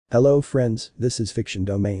Hello friends, this is Fiction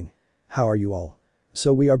Domain. How are you all?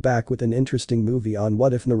 So we are back with an interesting movie on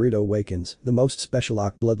what if Naruto Awakens, the most special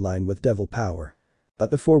bloodline with devil power. But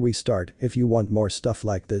before we start, if you want more stuff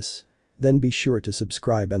like this, then be sure to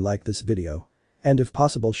subscribe and like this video. And if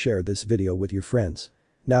possible share this video with your friends.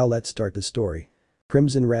 Now let's start the story.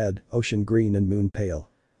 Crimson red, ocean green and moon pale.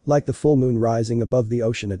 Like the full moon rising above the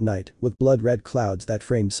ocean at night with blood red clouds that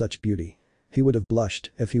framed such beauty. He would have blushed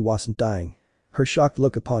if he wasn't dying. Her shocked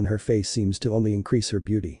look upon her face seems to only increase her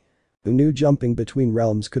beauty. Who knew jumping between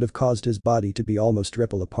realms could have caused his body to be almost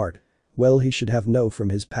ripple apart? Well, he should have known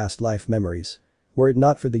from his past life memories. Were it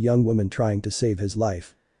not for the young woman trying to save his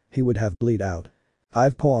life, he would have bleed out.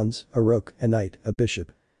 5 pawns, a rook, a knight, a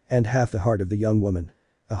bishop. And half the heart of the young woman.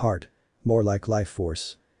 A heart. More like life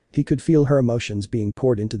force. He could feel her emotions being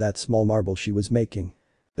poured into that small marble she was making.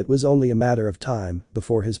 It was only a matter of time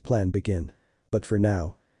before his plan began. But for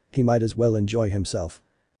now, he might as well enjoy himself.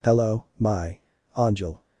 Hello, my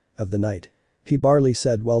angel of the night. He barely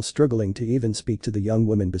said while struggling to even speak to the young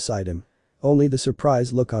woman beside him. Only the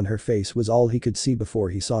surprised look on her face was all he could see before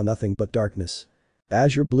he saw nothing but darkness.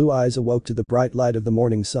 Azure blue eyes awoke to the bright light of the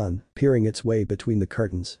morning sun, peering its way between the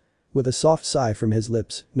curtains. With a soft sigh from his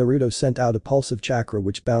lips, Naruto sent out a pulse of chakra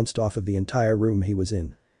which bounced off of the entire room he was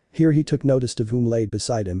in. Here he took notice of whom laid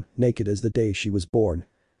beside him, naked as the day she was born.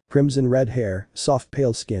 Crimson red hair, soft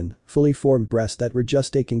pale skin, fully formed breasts that were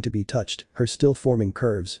just aching to be touched, her still forming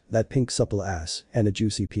curves, that pink supple ass, and a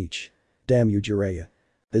juicy peach. Damn you Jiraiya.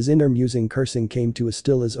 His inner musing cursing came to a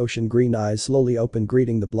still as ocean green eyes slowly opened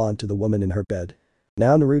greeting the blonde to the woman in her bed.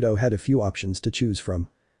 Now Naruto had a few options to choose from.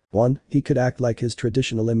 1. He could act like his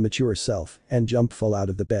traditional immature self and jump full out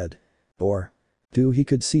of the bed. Or 2. He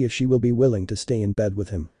could see if she will be willing to stay in bed with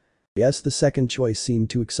him. Yes, the second choice seemed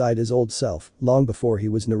to excite his old self long before he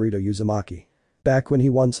was Naruto Uzumaki. Back when he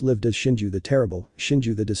once lived as Shinju the Terrible,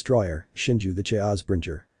 Shinju the Destroyer, Shinju the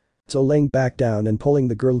Chaosbringer. So laying back down and pulling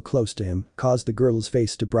the girl close to him caused the girl's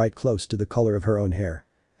face to bright close to the color of her own hair.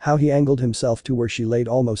 How he angled himself to where she laid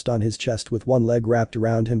almost on his chest with one leg wrapped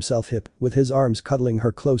around himself hip with his arms cuddling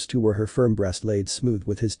her close to where her firm breast laid smooth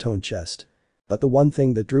with his toned chest. But the one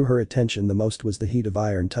thing that drew her attention the most was the heat of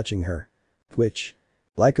iron touching her. Which?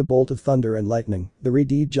 Like a bolt of thunder and lightning, the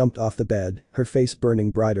redhead jumped off the bed, her face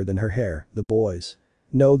burning brighter than her hair, the boys.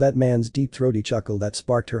 No, that man's deep throaty chuckle that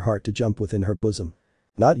sparked her heart to jump within her bosom.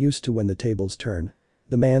 Not used to when the tables turn.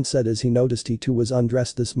 The man said as he noticed he too was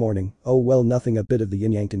undressed this morning, oh well nothing a bit of the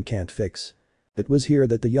yin-yang can't fix. It was here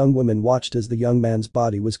that the young woman watched as the young man's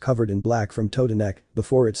body was covered in black from toe to neck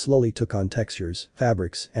before it slowly took on textures,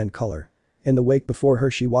 fabrics, and color. In the wake before her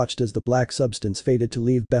she watched as the black substance faded to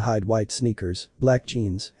leave behind white sneakers, black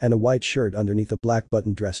jeans, and a white shirt underneath a black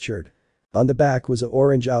button dress shirt. On the back was a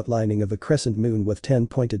orange outlining of a crescent moon with 10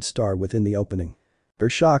 pointed star within the opening. Her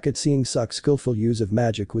shock at seeing such skillful use of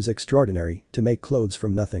magic was extraordinary, to make clothes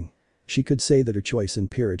from nothing. She could say that her choice in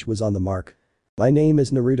peerage was on the mark. My name is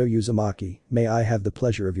Naruto Uzumaki, may I have the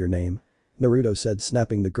pleasure of your name? Naruto said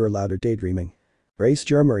snapping the girl out her daydreaming. Race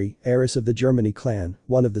Germany, heiress of the Germany clan,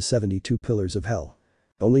 one of the 72 pillars of hell.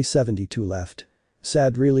 Only 72 left.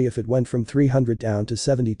 Sad really if it went from 300 down to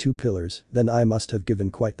 72 pillars, then I must have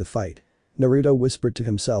given quite the fight. Naruto whispered to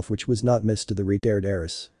himself which was not missed to the re-dared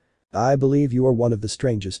heiress. I believe you are one of the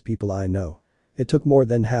strangest people I know. It took more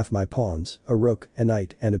than half my pawns, a rook, a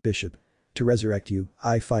knight, and a bishop. To resurrect you,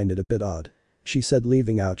 I find it a bit odd. She said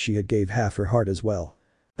leaving out she had gave half her heart as well.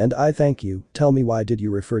 And I thank you, tell me why did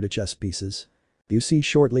you refer to chess pieces? You see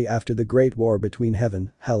shortly after the great war between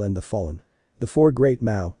heaven, hell and the fallen. The 4 great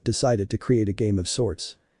Mao decided to create a game of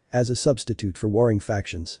sorts. As a substitute for warring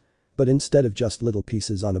factions. But instead of just little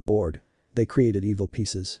pieces on a board, they created evil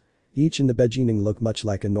pieces. Each in the beginning look much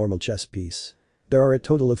like a normal chess piece. There are a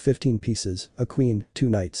total of 15 pieces, a queen, 2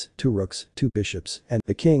 knights, 2 rooks, 2 bishops, and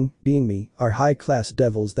the king, being me, are high-class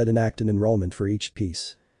devils that enact an enrollment for each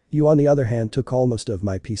piece. You on the other hand took almost of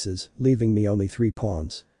my pieces, leaving me only 3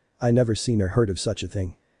 pawns. I never seen or heard of such a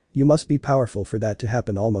thing. You must be powerful for that to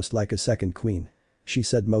happen almost like a second queen. She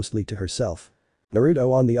said mostly to herself.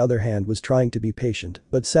 Naruto on the other hand was trying to be patient,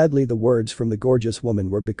 but sadly the words from the gorgeous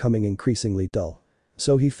woman were becoming increasingly dull.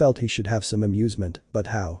 So he felt he should have some amusement, but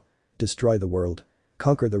how? Destroy the world.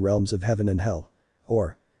 Conquer the realms of heaven and hell.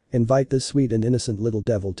 Or invite this sweet and innocent little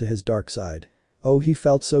devil to his dark side. Oh, he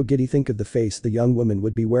felt so giddy. Think of the face the young woman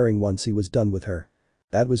would be wearing once he was done with her.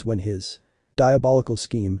 That was when his diabolical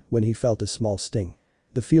scheme, when he felt a small sting.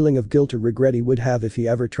 The feeling of guilt or regret he would have if he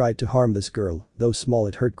ever tried to harm this girl, though small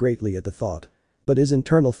it hurt greatly at the thought. But his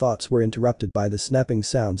internal thoughts were interrupted by the snapping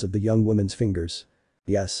sounds of the young woman's fingers.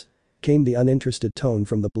 Yes. Came the uninterested tone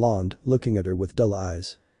from the blonde, looking at her with dull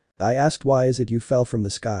eyes. I asked why is it you fell from the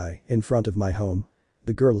sky in front of my home?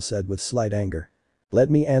 The girl said with slight anger. Let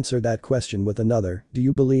me answer that question with another, do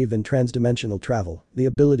you believe in transdimensional travel, the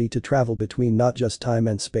ability to travel between not just time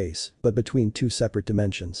and space, but between two separate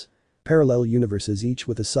dimensions? Parallel universes each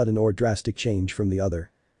with a sudden or drastic change from the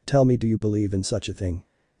other. Tell me, do you believe in such a thing?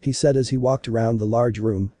 He said as he walked around the large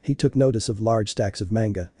room, he took notice of large stacks of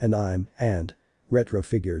manga, anime, and retro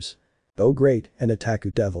figures. Oh great, an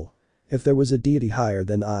otaku devil. If there was a deity higher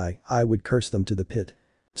than I would curse them to the pit.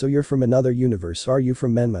 So you're from another universe, are you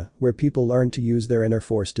from Menma, where people learn to use their inner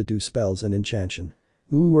force to do spells and enchantation?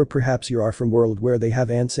 Ooh, or perhaps you are from world where they have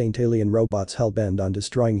insane alien robots hell-bent on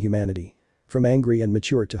destroying humanity. From angry and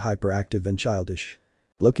mature to hyperactive and childish.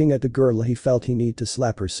 Looking at the girl, he felt he need to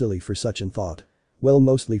slap her silly for such an thought. Well,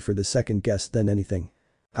 mostly for the second guess than anything.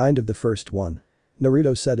 Kind of the first one.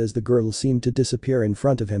 Naruto said as the girl seemed to disappear in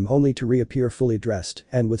front of him only to reappear fully dressed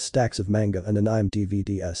and with stacks of manga and anime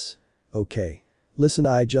DVDs. Okay. Listen,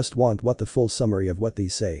 I just want what the full summary of what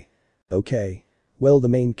these say. Okay. Well, the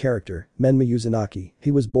main character, Menma Uzunaki,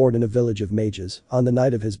 he was born in a village of mages. On the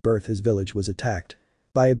night of his birth his village was attacked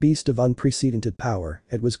by a beast of unprecedented power.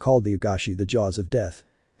 It was called the Ugashi, the Jaws of Death.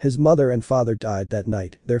 His mother and father died that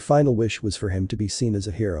night. Their final wish was for him to be seen as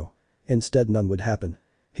a hero. Instead, none would happen.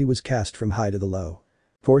 He was cast from high to the low.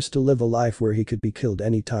 Forced to live a life where he could be killed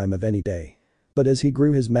any time of any day. But as he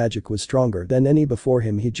grew, his magic was stronger than any before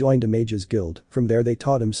him. He joined a mages guild. From there they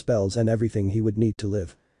taught him spells and everything he would need to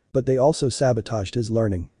live. But they also sabotaged his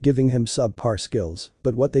learning, giving him subpar skills.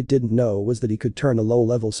 But what they didn't know was that he could turn a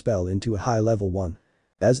low-level spell into a high-level one.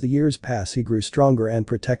 As the years passed, he grew stronger and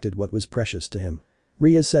protected what was precious to him.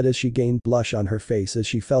 Ria said as she gained blush on her face as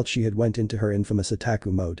she felt she had went into her infamous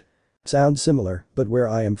otaku mode. Sounds similar, but where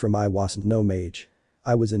I am from I wasn't no mage.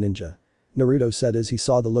 I was a ninja. Naruto said as he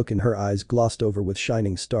saw the look in her eyes glossed over with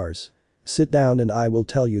shining stars. Sit down and I will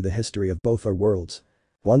tell you the history of both our worlds.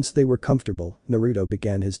 Once they were comfortable, Naruto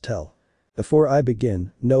began his tell. Before I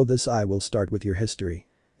begin, know this, I will start with your history.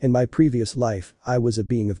 In my previous life, I was a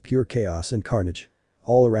being of pure chaos and carnage.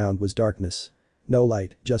 All around was darkness. No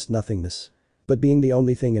light, just nothingness. But being the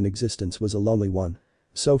only thing in existence was a lonely one.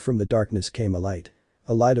 So from the darkness came a light.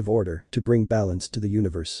 A light of order to bring balance to the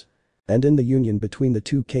universe. And in the union between the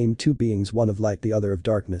two came two beings, one of light, the other of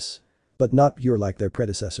darkness. But not pure like their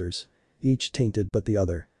predecessors. Each tainted but the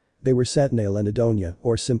other. They were Satanael and Adonia,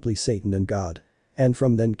 or simply Satan and God. And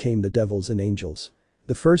from them came the devils and angels.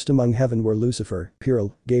 The first among heaven were Lucifer,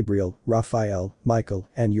 Puriel, Gabriel, Raphael, Michael,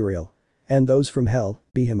 and Uriel. And those from hell,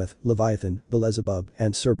 Behemoth, Leviathan, Beelzebub,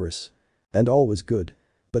 and Cerberus. And all was good.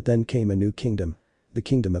 But then came a new kingdom. The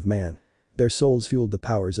kingdom of man. Their souls fueled the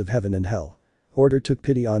powers of heaven and hell. Order took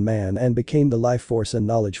pity on man and became the life force and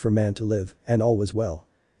knowledge for man to live, and all was well.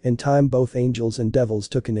 In time both angels and devils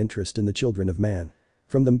took an interest in the children of man.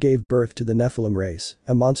 From them gave birth to the Nephilim race,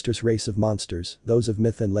 a monstrous race of monsters, those of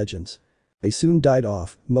myth and legends. They soon died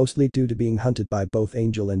off, mostly due to being hunted by both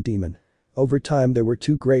angel and demon. Over time there were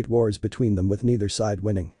two great wars between them with neither side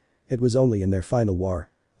winning. It was only in their final war.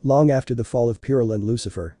 Long after the fall of Puriel and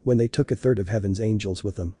Lucifer, when they took a third of heaven's angels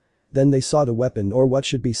with them. Then they sought a weapon, or what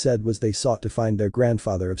should be said was they sought to find their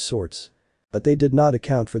grandfather of sorts. But they did not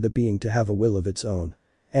account for the being to have a will of its own.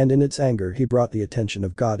 And in its anger he brought the attention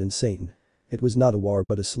of God and Satan. It was not a war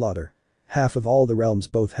but a slaughter. Half of all the realms,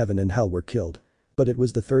 both heaven and hell, were killed. But it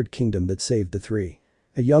was the third kingdom that saved the three.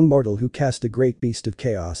 A young mortal who cast a great beast of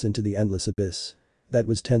chaos into the endless abyss. That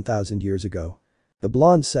was 10,000 years ago. The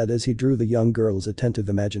blonde said as he drew the young girl's attentive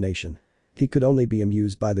imagination. He could only be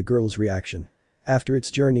amused by the girl's reaction. After its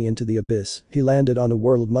journey into the abyss, he landed on a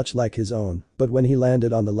world much like his own, but when he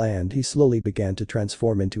landed on the land he slowly began to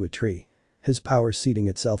transform into a tree. His power seeding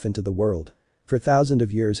itself into the world. For thousands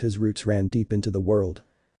of years his roots ran deep into the world.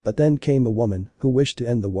 But then came a woman who wished to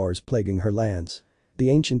end the wars plaguing her lands. The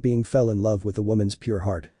ancient being fell in love with a woman's pure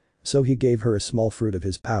heart. So he gave her a small fruit of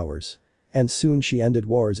his powers. And soon she ended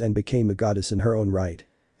wars and became a goddess in her own right.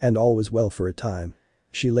 And all was well for a time.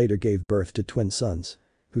 She later gave birth to twin sons.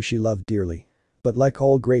 Who she loved dearly. But like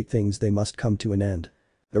all great things they must come to an end.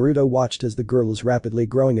 Naruto watched as the girl's rapidly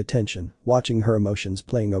growing attention, watching her emotions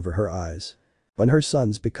playing over her eyes. When her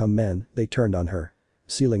sons become men, they turned on her.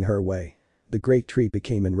 Sealing her away. The great tree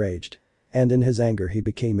became enraged. And in his anger he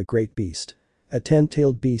became a great beast. A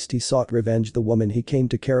 10-tailed beast, he sought revenge the woman he came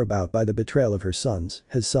to care about by the betrayal of her sons,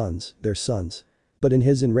 his sons, their sons. But in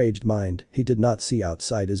his enraged mind, he did not see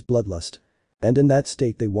outside his bloodlust. And in that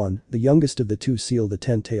state they won, the youngest of the two sealed the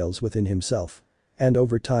 10 tails within himself. And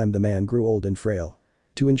over time the man grew old and frail.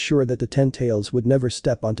 To ensure that the 10 tails would never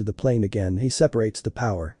step onto the plane again, he separates the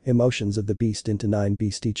power, emotions of the beast into 9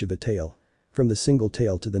 beasts each of a tail. From the single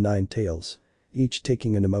tail to the 9 tails. each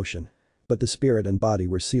taking an emotion. But the spirit and body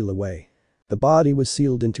were sealed away. The body was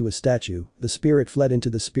sealed into a statue, the spirit fled into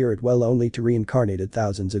the spirit well only to reincarnate it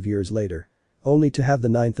thousands of years later. Only to have the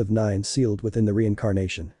ninth of nine sealed within the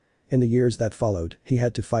reincarnation. In the years that followed, he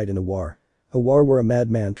had to fight in a war. A war where a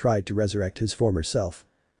madman tried to resurrect his former self.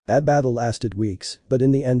 That battle lasted weeks, but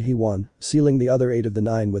in the end he won, sealing the other 8 of the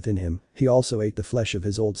 9 within him. He also ate the flesh of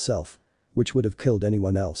his old self. Which would have killed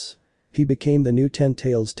anyone else. He became the new 10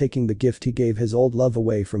 tails, taking the gift he gave his old love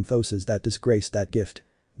away from those that disgraced that gift.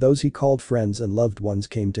 Those he called friends and loved ones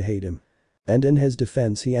came to hate him. And in his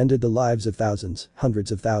defense he ended the lives of thousands,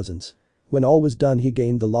 hundreds of thousands. When all was done he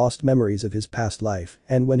gained the lost memories of his past life,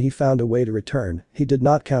 and when he found a way to return, he did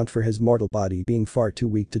not count for his mortal body being far too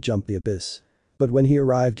weak to jump the abyss. But when he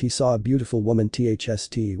arrived he saw a beautiful woman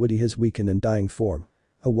tht would he his weakened and dying form.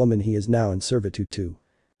 A woman he is now in servitude to.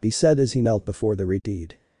 He said as he knelt before the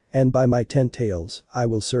redeed. And by my 10 tails, I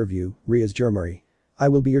will serve you, Ria's Germary. I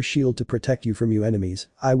will be your shield to protect you from you enemies,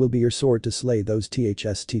 I will be your sword to slay those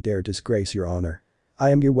tht dare disgrace your honor. I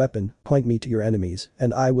am your weapon, point me to your enemies,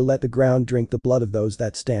 and I will let the ground drink the blood of those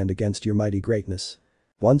that stand against your mighty greatness.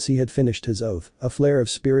 Once he had finished his oath, a flare of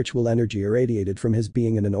spiritual energy irradiated from his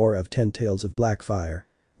being in an aura of 10 tails of black fire.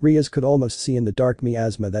 Rias could almost see in the dark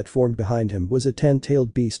miasma that formed behind him was a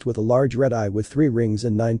 10-tailed beast with a large red eye with 3 rings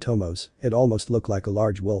and 9 tomos, it almost looked like a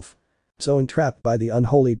large wolf. So entrapped by the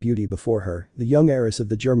unholy beauty before her, the young heiress of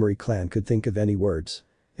the Germary clan could think of any words.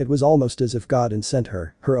 It was almost as if God had sent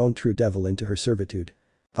her own true devil into her servitude.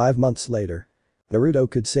 5 months later. Naruto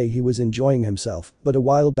could say he was enjoying himself, but a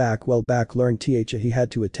while back learned he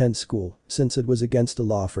had to attend school, since it was against the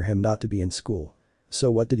law for him not to be in school. So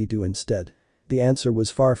what did he do instead? The answer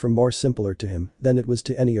was far from more simpler to him than it was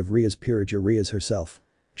to any of Ria's peerage or Ria's herself.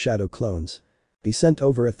 Shadow clones. He sent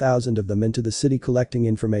over 1,000 of them into the city collecting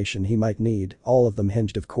information he might need, all of them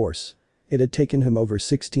hinged of course. It had taken him over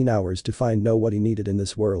 16 hours to find what he needed in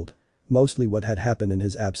this world. Mostly what had happened in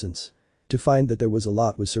his absence. To find that there was a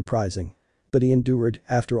lot was surprising. But he endured,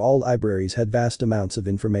 after all libraries had vast amounts of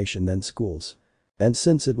information than schools. And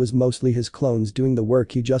since it was mostly his clones doing the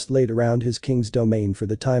work he just laid around his king's domain for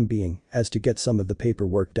the time being, as to get some of the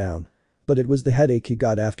paperwork down. But it was the headache he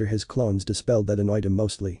got after his clones dispelled that annoyed him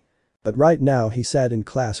mostly. But right now he sat in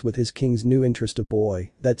class with his king's new interest, a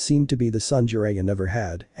boy that seemed to be the son Jiraiya never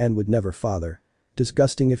had and would never father.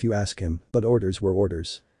 Disgusting if you ask him, but orders were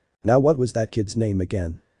orders. Now what was that kid's name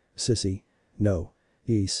again? Sissy? No.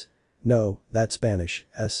 Is. No, that's Spanish,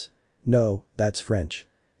 S. No, that's French.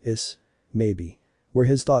 Is. Maybe. Were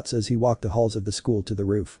his thoughts as he walked the halls of the school to the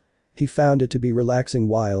roof. He found it to be relaxing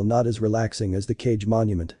while not as relaxing as the cage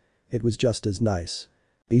monument. It was just as nice.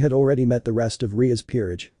 He had already met the rest of Ria's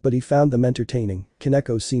peerage, but he found them entertaining.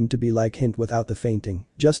 Kaneko seemed to be like Hint without the fainting,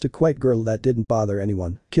 just a quiet girl that didn't bother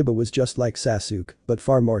anyone. Kiba was just like Sasuke, but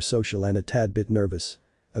far more social and a tad bit nervous.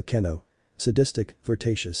 Akeno. Sadistic,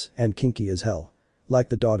 flirtatious, and kinky as hell. Like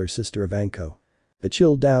the daughter-sister of Anko. A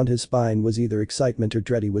chill down his spine was either excitement or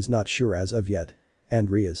dread, he was not sure as of yet. And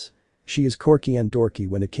Ria's. She is quirky and dorky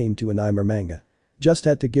when it came to anime or manga. Just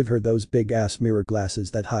had to give her those big-ass mirror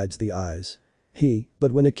glasses that hides the eyes.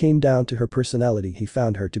 But when it came down to her personality he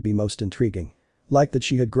found her to be most intriguing. Like that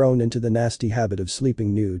she had grown into the nasty habit of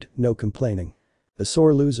sleeping nude, no complaining. A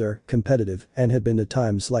sore loser, competitive, and had been at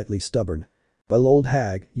times slightly stubborn. Well old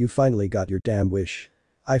hag, you finally got your damn wish.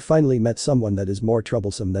 I finally met someone that is more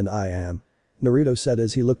troublesome than I am. Naruto said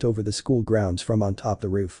as he looked over the school grounds from on top the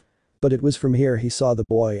roof. But it was from here he saw the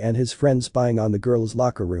boy and his friend spying on the girls'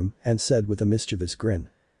 locker room and said with a mischievous grin.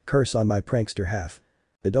 Curse on my prankster half.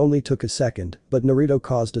 It only took a second, but Naruto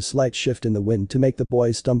caused a slight shift in the wind to make the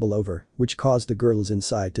boys stumble over, which caused the girls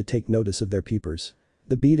inside to take notice of their peepers.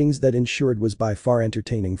 The beatings that ensued was by far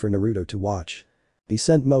entertaining for Naruto to watch. He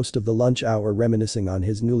spent most of the lunch hour reminiscing on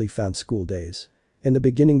his newly found school days. In the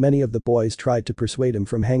beginning many of the boys tried to persuade him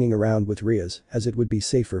from hanging around with Rias as it would be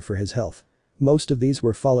safer for his health. Most of these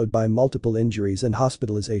were followed by multiple injuries and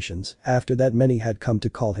hospitalizations. After that many had come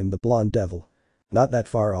to call him the blonde devil. Not that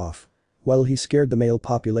far off. While he scared the male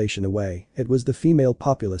population away, it was the female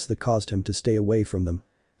populace that caused him to stay away from them.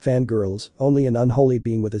 Fangirls, only an unholy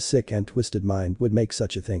being with a sick and twisted mind would make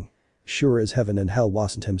such a thing. Sure as heaven and hell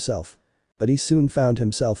wasn't himself. But he soon found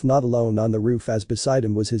himself not alone on the roof as beside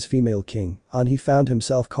him was his female king, and he found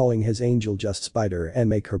himself calling his angel just Spider and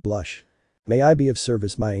make her blush. May I be of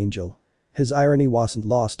service my angel? His irony wasn't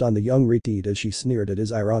lost on the young Retid as she sneered at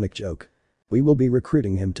his ironic joke. We will be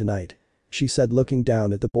recruiting him tonight. She said looking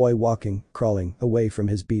down at the boy walking, crawling, away from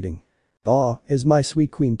his beating. Aw, is my sweet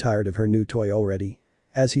queen tired of her new toy already?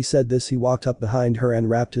 As he said this he walked up behind her and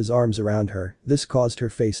wrapped his arms around her, this caused her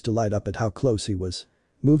face to light up at how close he was.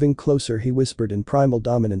 Moving closer he whispered in primal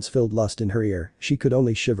dominance-filled lust in her ear. She could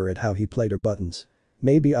only shiver at how he played her buttons.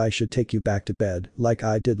 Maybe I should take you back to bed, like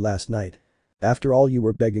I did last night. After all you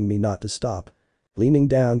were begging me not to stop. Leaning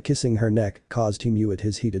down kissing her neck caused him mew at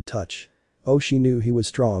his heated touch. Oh she knew he was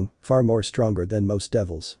strong, far more stronger than most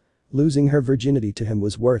devils. Losing her virginity to him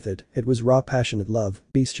was worth it, it was raw passionate love,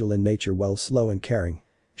 bestial in nature while slow and caring.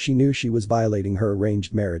 She knew she was violating her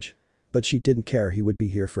arranged marriage. But she didn't care, he would be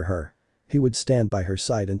here for her. He would stand by her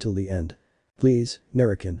side until the end. Please,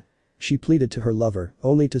 Nurikin. She pleaded to her lover,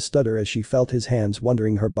 only to stutter as she felt his hands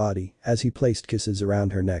wandering her body as he placed kisses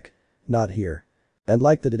around her neck. Not here. And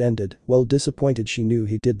like that it ended, well disappointed she knew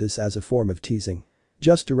he did this as a form of teasing.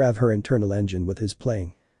 Just to rev her internal engine with his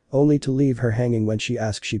playing. Only to leave her hanging when she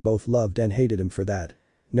asked. She both loved and hated him for that.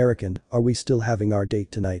 Nurikin, are we still having our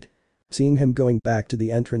date tonight? Seeing him going back to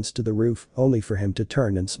the entrance to the roof only for him to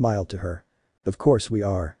turn and smile to her. Of course we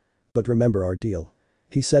are. But remember our deal.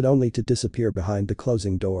 He said only to disappear behind the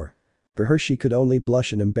closing door. For her she could only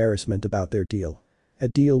blush in embarrassment about their deal. A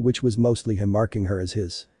deal which was mostly him marking her as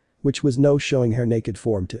his. Which was no showing her naked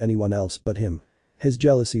form to anyone else but him. His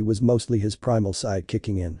jealousy was mostly his primal side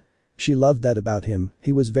kicking in. She loved that about him,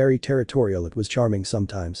 he was very territorial, it was charming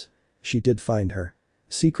sometimes. She did find her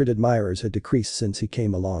secret admirers had decreased since he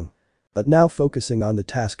came along. But now focusing on the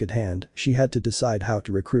task at hand, she had to decide how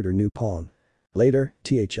to recruit her new pawn. Later,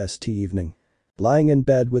 THST evening. Lying in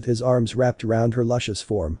bed with his arms wrapped around her luscious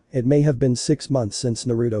form, it may have been 6 months since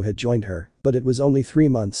Naruto had joined her, but it was only 3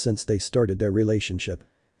 months since they started their relationship.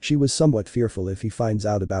 She was somewhat fearful if he finds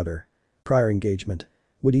out about her prior engagement.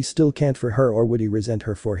 Would he still care for her or would he resent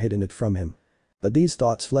her for hiding it from him? But these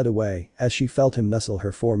thoughts fled away as she felt him nestle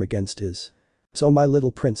her form against his. So my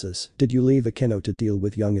little princess, did you leave Akeno to deal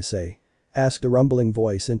with young Issei? Asked a rumbling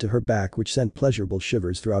voice into her back which sent pleasurable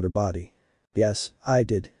shivers throughout her body. Yes, I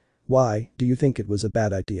did. Why, do you think it was a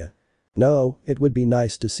bad idea? No, it would be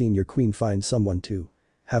nice to see your queen find someone to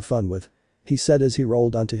have fun with. He said as he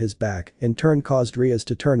rolled onto his back, in turn caused Riaz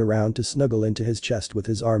to turn around to snuggle into his chest with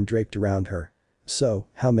his arm draped around her. So,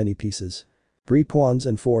 how many pieces? 3 pawns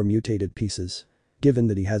and 4 mutated pieces. Given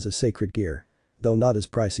that he has a sacred gear. Though not as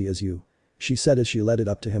pricey as you. She said as she let it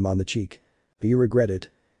up to him on the cheek. Do you regret it?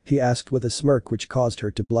 He asked with a smirk which caused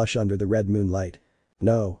her to blush under the red moonlight.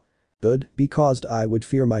 No. Good, because I would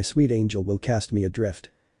fear my sweet angel will cast me adrift.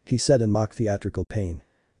 He said in mock theatrical pain.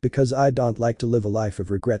 Because I don't like to live a life of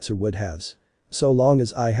regrets or would-haves. So long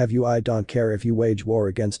as I have you I don't care if you wage war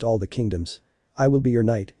against all the kingdoms. I will be your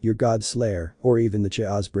knight, your god slayer, or even the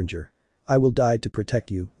Cheosbringer. I will die to protect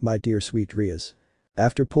you, my dear sweet Riaz.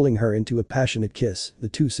 After pulling her into a passionate kiss, the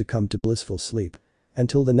two succumbed to blissful sleep.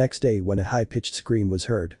 Until the next day when a high-pitched scream was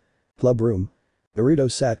heard. Club room. Naruto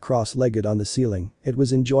sat cross-legged on the ceiling, it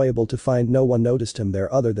was enjoyable to find no one noticed him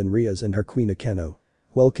there other than Riaz and her queen Akeno.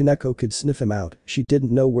 While Kaneko could sniff him out, she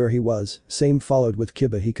didn't know where he was, same followed with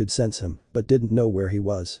Kiba he could sense him, but didn't know where he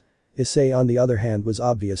was. Issei on the other hand was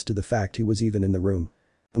obvious to the fact he was even in the room.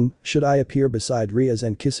 Should I appear beside Riaz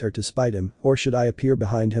and kiss her to spite him, or should I appear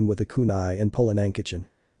behind him with a kunai and pull an ankichin?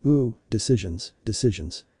 Ooh, decisions.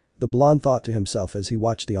 The blonde thought to himself as he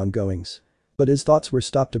watched the ongoings. But his thoughts were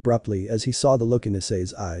stopped abruptly as he saw the look in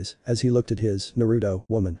Issei's eyes as he looked at his, Naruto,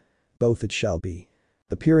 woman. Both it shall be.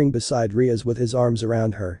 Appearing beside Riaz with his arms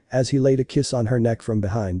around her as he laid a kiss on her neck from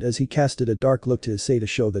behind as he casted a dark look to Issei to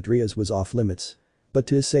show that Riaz was off limits. But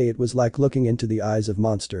to Issei it was like looking into the eyes of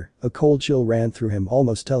monster, a cold chill ran through him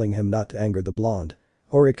almost telling him not to anger the blonde.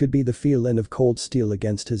 Or it could be the feeling of cold steel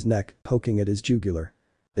against his neck poking at his jugular.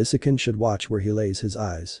 Isakin should watch where he lays his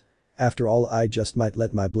eyes. After all I just might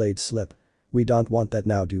let my blade slip. We don't want that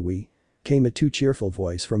now do we? Came a too cheerful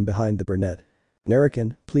voice from behind the brunette.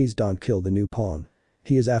 Nurikin, please don't kill the new pawn.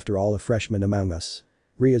 He is after all a freshman among us.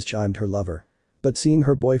 Riaz chimed her lover. But seeing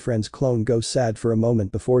her boyfriend's clone go sad for a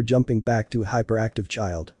moment before jumping back to a hyperactive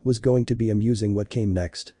child was going to be amusing what came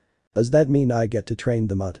next. Does that mean I get to train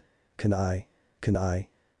the mutt? Can I?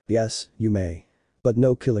 Yes, you may. But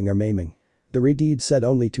no killing or maiming. The Redeed said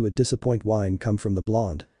only to a disappoint whine come from the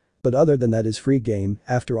blonde. But other than that is free game,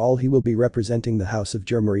 after all he will be representing the house of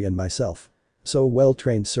Germary and myself. So a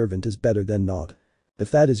well-trained servant is better than naught.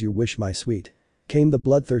 If that is your wish my sweet. Came the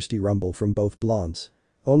bloodthirsty rumble from both blondes.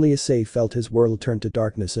 Only Issei felt his world turn to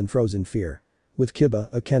darkness and frozen fear. With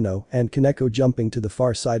Kiba, Akeno, and Kaneko jumping to the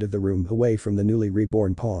far side of the room away from the newly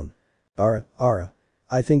reborn pawn. Ara.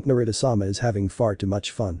 I think Narita-sama is having far too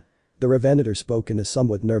much fun. The Revenator spoke in a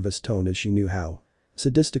somewhat nervous tone as she knew how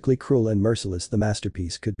sadistically cruel and merciless the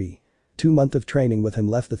masterpiece could be. 2 months of training with him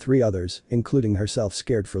left the 3 others, including herself,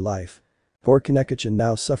 scared for life. Poor Kaneko-chan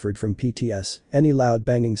now suffered from PTS, any loud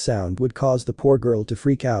banging sound would cause the poor girl to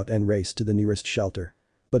freak out and race to the nearest shelter.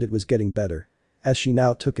 but it was getting better. As she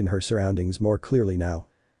now took in her surroundings more clearly now.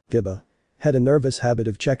 Gibba had a nervous habit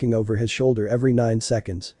of checking over his shoulder every 9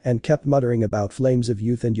 seconds and kept muttering about flames of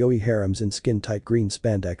youth and yoi harems in skin-tight green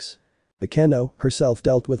spandex. Akeno herself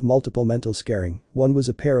dealt with multiple mental scaring, one was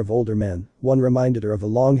a pair of older men, one reminded her of a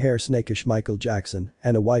long-hair snakish Michael Jackson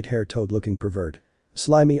and a white-hair toad-looking pervert.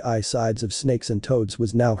 Slimy eye sides of snakes and toads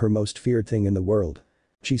was now her most feared thing in the world.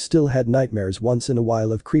 She still had nightmares once in a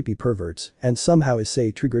while of creepy perverts and somehow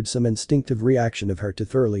Issei triggered some instinctive reaction of her to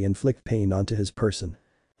thoroughly inflict pain onto his person.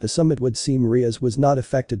 The summit would seem Ria's was not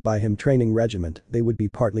affected by him training regiment, they would be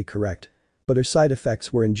partly correct. But her side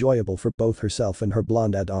effects were enjoyable for both herself and her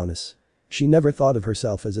blonde Adonis. She never thought of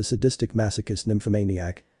herself as a sadistic masochist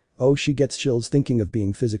nymphomaniac. Oh, she gets chills thinking of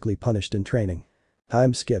being physically punished in training.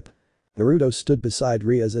 Time skip. Naruto stood beside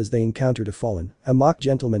Rias as they encountered a fallen, a mock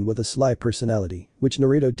gentleman with a sly personality, which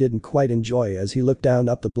Naruto didn't quite enjoy as he looked down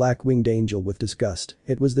up the black-winged angel with disgust.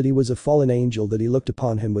 It was that he was a fallen angel that he looked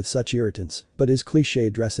upon him with such irritants, but his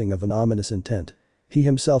cliché dressing of an ominous intent. He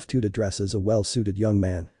himself too to dress as a well-suited young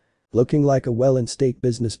man. Looking like a well-in-state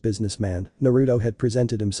businessman, Naruto had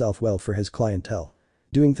presented himself well for his clientele.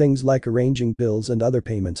 Doing things like arranging bills and other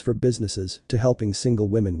payments for businesses to helping single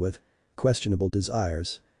women with questionable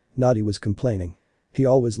desires. Naughty was complaining. He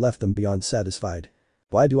always left them beyond satisfied.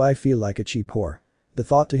 Why do I feel like a cheap whore? The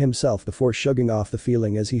thought to himself before shrugging off the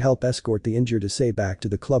feeling as he helped escort the injured Issei back to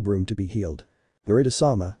the club room to be healed.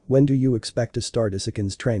 Narita-sama, when do you expect to start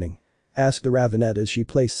Isakin's training? Asked the Ravenette as she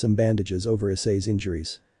placed some bandages over Issei's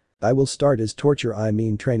injuries. I will start his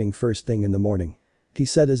training first thing in the morning. He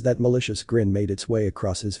said as that malicious grin made its way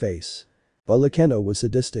across his face. While Akeno was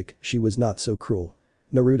sadistic, she was not so cruel.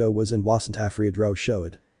 Naruto was and wasn't afraid Ro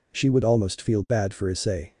showed. She would almost feel bad for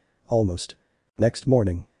Issei. Almost. Next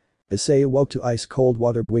morning. Issei awoke to ice-cold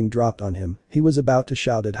water being dropped on him, he was about to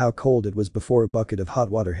shout at how cold it was before a bucket of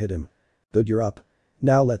hot water hit him. Good, you're up.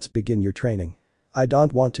 Now let's begin your training. I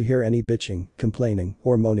don't want to hear any bitching, complaining,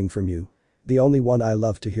 or moaning from you. The only one I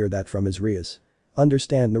love to hear that from is Rias.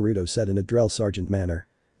 Understand, Naruto said in a drill sergeant manner.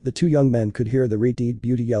 The two young men could hear the redhead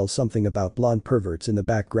beauty yell something about blonde perverts in the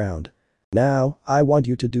background. Now, I want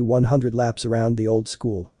you to do 100 laps around the old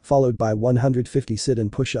school, followed by 150 sit-in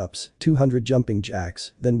push-ups, 200 jumping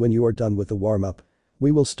jacks, then when you are done with the warm-up.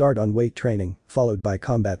 We will start on weight training, followed by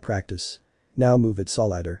combat practice. Now move it,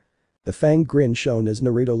 Solider. The fanged grin shone as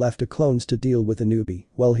Naruto left the clones to deal with the newbie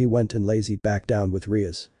while he went and lazied back down with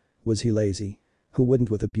Rias. Was he lazy? Who wouldn't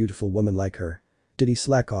with a beautiful woman like her? Did he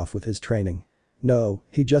slack off with his training? No,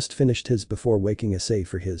 he just finished his before waking Issei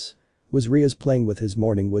for his. Was Rias playing with his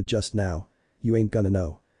morning wood just now? You ain't gonna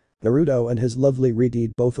know. Naruto and his lovely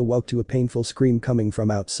redhead both awoke to a painful scream coming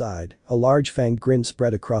from outside, a large fanged grin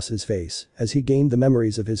spread across his face as he gained the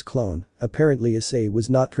memories of his clone. Apparently Issei was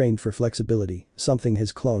not trained for flexibility, something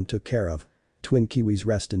his clone took care of. Twin Kiwis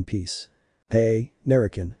rest in peace. Hey,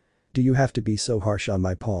 Narakin. Do you have to be so harsh on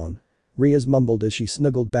my pawn? Rias mumbled as she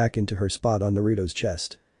snuggled back into her spot on Naruto's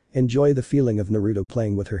chest. Enjoy the feeling of Naruto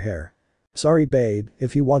playing with her hair. Sorry babe,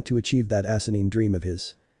 if you want to achieve that asinine dream of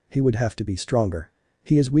his. He would have to be stronger.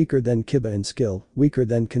 He is weaker than Kiba in skill, weaker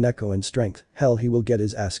than Kaneko in strength, hell he will get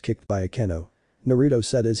his ass kicked by Akeno. Naruto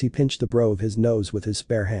said as he pinched the brow of his nose with his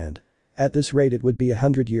spare hand. At this rate it would be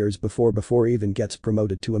 100 years before even gets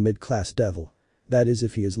promoted to a mid-class devil. That is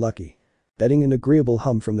if he is lucky. Getting an agreeable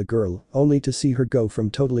hum from the girl, only to see her go from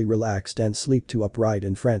totally relaxed and sleep to upright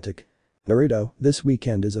and frantic. Naruto, this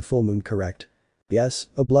weekend is a full moon, correct? Yes,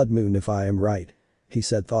 a blood moon if I am right. He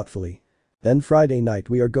said thoughtfully. Then Friday night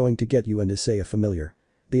we are going to get you and Issei a familiar.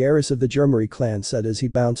 The heiress of the Germari clan said as he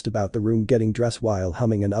bounced about the room getting dressed while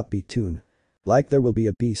humming an upbeat tune. Like there will be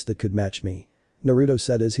a beast that could match me. Naruto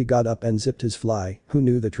said as he got up and zipped his fly, who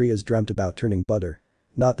knew that Rias dreamt about turning butter.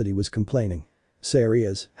 Not that he was complaining. Say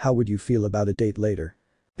Rias, how would you feel about a date later?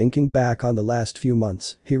 Thinking back on the last few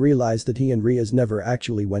months, he realized that he and Rias never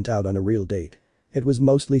actually went out on a real date. It was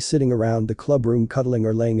mostly sitting around the club room cuddling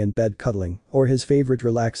or laying in bed cuddling, or his favorite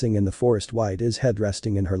relaxing in the forest white his head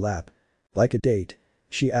resting in her lap. Like a date?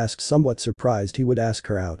 She asked, somewhat surprised he would ask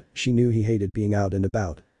her out, she knew he hated being out and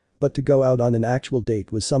about. But to go out on an actual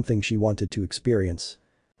date was something she wanted to experience.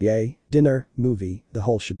 Yay, dinner, movie, the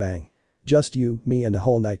whole shebang. Just you, me and a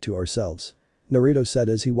whole night to ourselves. Naruto said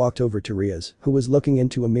as he walked over to Rias, who was looking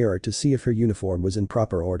into a mirror to see if her uniform was in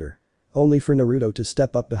proper order. Only for Naruto to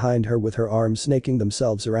step up behind her with her arms snaking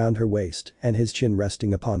themselves around her waist and his chin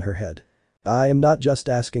resting upon her head. I am not just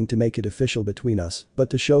asking to make it official between us, but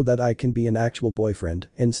to show that I can be an actual boyfriend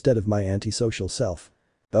instead of my antisocial self.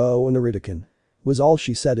 Oh, Naruto-kun. Was all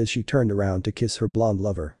she said as she turned around to kiss her blonde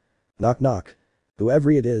lover. Knock knock.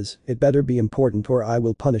 Whoever it is, it better be important or I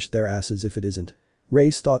will punish their asses if it isn't.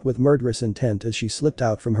 Reyes thought with murderous intent as she slipped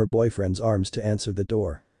out from her boyfriend's arms to answer the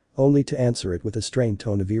door. Only to answer it with a strained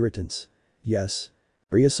tone of irritants. Yes.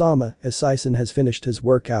 Ryusama, Asai-san has finished his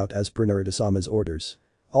workout as per Naruto-sama's orders.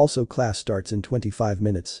 Also class starts in 25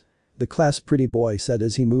 minutes. The class pretty boy said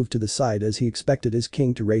as he moved to the side as he expected his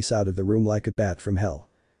king to race out of the room like a bat from hell.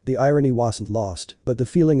 The irony wasn't lost, but the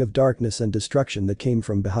feeling of darkness and destruction that came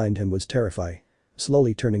from behind him was terrifying.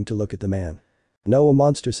 Slowly turning to look at the man. No, a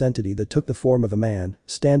monstrous entity that took the form of a man,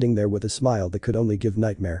 standing there with a smile that could only give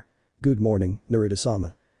nightmare. Good morning,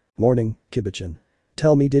 Naruto-sama. Morning, Kiba-chan.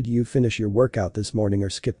 Tell me, did you finish your workout this morning or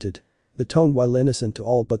skipped it? The tone, while innocent to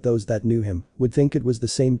all but those that knew him, would think it was the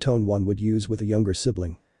same tone one would use with a younger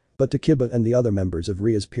sibling. But to Kiba and the other members of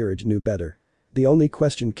Ria's peerage knew better. The only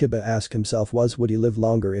question Kiba asked himself was, would he live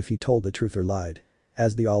longer if he told the truth or lied?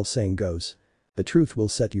 As the old saying goes. The truth will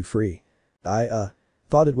set you free. I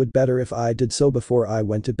thought it would better if I did so before I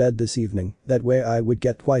went to bed this evening, that way I would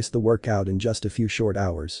get twice the workout in just a few short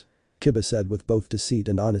hours. Kiba said with both deceit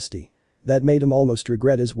and honesty. That made him almost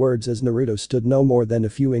regret his words as Naruto stood no more than a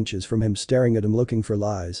few inches from him staring at him looking for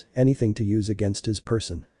lies, anything to use against his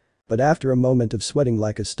person. But after a moment of sweating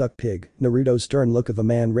like a stuck pig, Naruto's stern look of a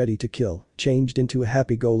man ready to kill changed into a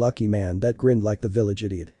happy-go-lucky man that grinned like the village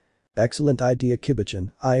idiot. Excellent idea,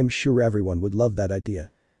 Kiba-chan, I am sure everyone would love that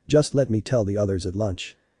idea. Just let me tell the others at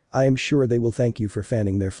lunch. I am sure they will thank you for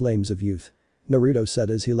fanning their flames of youth. Naruto said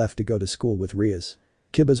as he left to go to school with Rias.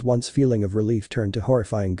 Kiba's once feeling of relief turned to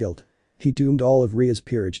horrifying guilt. He doomed all of Ria's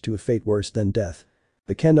peerage to a fate worse than death.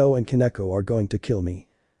 The Keno and Kaneko are going to kill me.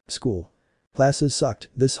 School. Classes sucked,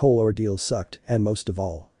 this whole ordeal sucked, and most of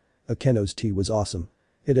all. Akeno's tea was awesome.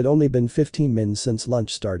 It had only been 15 minutes since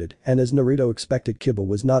lunch started, and as Naruto expected, Kiba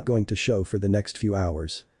was not going to show for the next few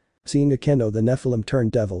hours. Seeing Akeno the Nephilim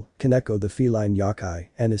turned devil, Kaneko the feline yokai,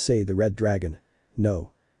 and Issei the red dragon.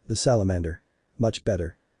 No. The salamander. Much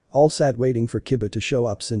better. All sat waiting for Kiba to show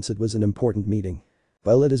up since it was an important meeting.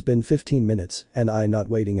 Well, it has been 15 minutes, and I not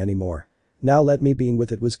waiting anymore. Now let me being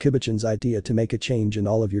with it was Kiba-chan's idea to make a change in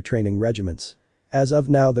all of your training regiments. As of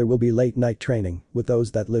now there will be late night training, with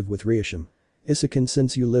those that live with Ryushim. Isakin,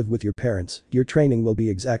 since you live with your parents, your training will be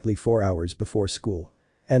exactly 4 hours before school.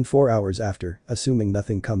 And 4 hours after, assuming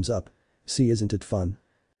nothing comes up. See, isn't it fun?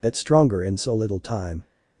 It's stronger in so little time.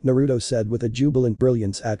 Naruto said with a jubilant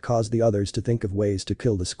brilliance that caused the others to think of ways to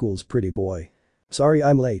kill the school's pretty boy. Sorry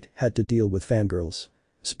I'm late, had to deal with fangirls.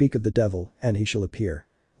 Speak of the devil, and he shall appear.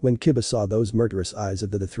 When Kiba saw those murderous eyes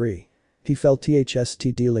of the three. He felt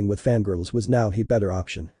THST dealing with fangirls was now he better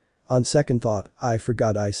option. On second thought, I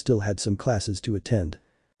forgot I still had some classes to attend.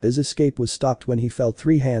 His escape was stopped when he felt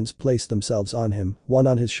 3 hands place themselves on him, one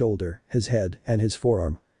on his shoulder, his head, and his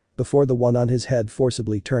forearm. Before the one on his head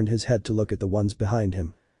forcibly turned his head to look at the ones behind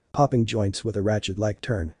him. Popping joints with a ratchet-like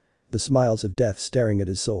turn. The smiles of death staring at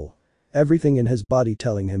his soul. Everything in his body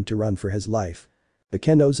telling him to run for his life.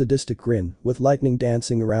 Akeno's sadistic grin, with lightning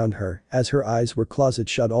dancing around her, as her eyes were closet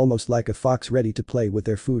shut almost like a fox ready to play with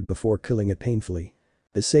their food before killing it painfully.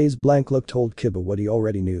 Issei's blank look told Kiba what he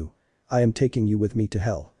already knew. I am taking you with me to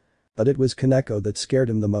hell. But it was Kaneko that scared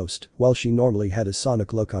him the most, while she normally had a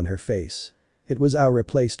sonic look on her face. It was Ao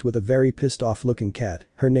replaced with a very pissed off looking cat,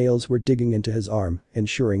 her nails were digging into his arm,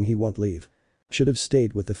 ensuring he won't leave. Should have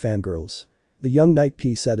stayed with the fangirls. The young knight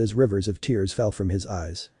P said as rivers of tears fell from his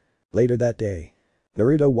eyes. Later that day.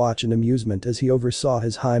 Naruto watched in amusement as he oversaw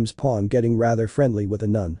his Hime's pawn getting rather friendly with a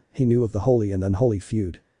nun. He knew of the holy and unholy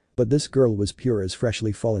feud. But this girl was pure as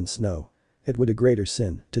freshly fallen snow. It would a greater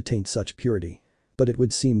sin to taint such purity. But it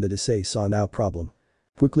would seem that Issei saw no problem.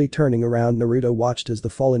 Quickly turning around, Naruto watched as the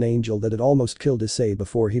fallen angel that had almost killed Issei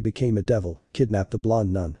before he became a devil kidnapped the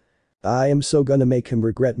blonde nun. I am so gonna make him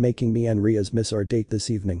regret making me and Rias miss our date this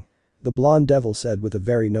evening. The blonde devil said with a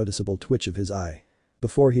very noticeable twitch of his eye.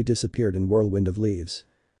 Before he disappeared in whirlwind of leaves.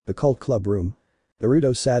 The cult club room.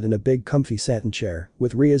 Naruto sat in a big comfy satin chair,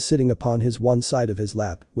 with Rias sitting upon his one side of his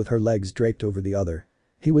lap, with her legs draped over the other.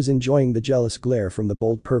 He was enjoying the jealous glare from the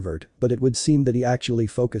bold pervert, but it would seem that he actually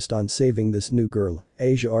focused on saving this new girl,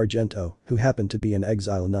 Asia Argento, who happened to be an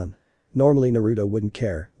exile nun. Normally Naruto wouldn't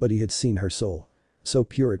care, but he had seen her soul. So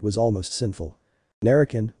pure it was almost sinful.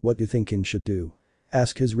 Narakin, what do you think Kin should do?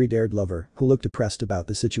 Asked his red-haired lover, who looked depressed about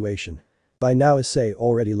the situation. By now Issei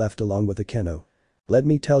already left along with Akeno. Let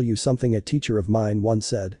me tell you something, a teacher of mine once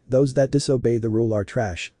said, those that disobey the rule are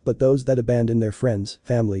trash, but those that abandon their friends,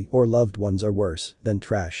 family, or loved ones are worse than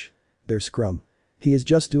trash. They're scrum. He is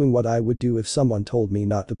just doing what I would do if someone told me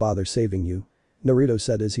not to bother saving you. Naruto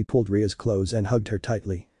said as he pulled Ria's clothes and hugged her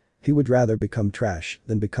tightly. He would rather become trash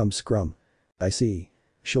than become scrum. I see.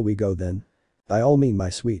 Shall we go then? By all means, my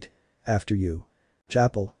sweet. After you.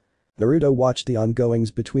 Chapel. Naruto watched the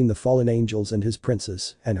ongoings between the fallen angels and his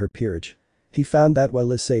princess and her peerage. He found that while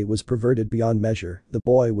Issei was perverted beyond measure, the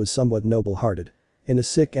boy was somewhat noble-hearted. In a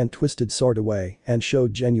sick and twisted sort of way, and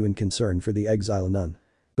showed genuine concern for the exile nun.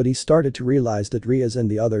 But he started to realize that Riaz and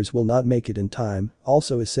the others will not make it in time,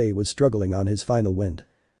 also Issei was struggling on his final wind.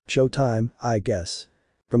 Showtime, I guess.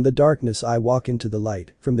 From the darkness I walk into the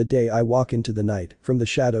light, from the day I walk into the night, from the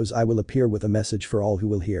shadows I will appear with a message for all who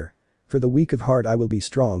will hear. For the weak of heart I will be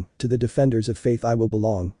strong, to the defenders of faith I will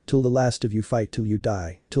belong, till the last of you fight till you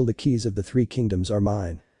die, till the keys of the three kingdoms are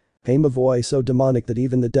mine. Came a voice so demonic that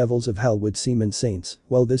even the devils of hell would seem insaints,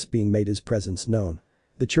 while this being made his presence known.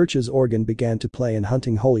 The church's organ began to play an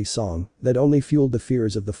hunting holy song that only fueled the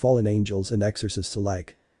fears of the fallen angels and exorcists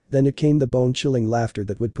alike. Then it came the bone-chilling laughter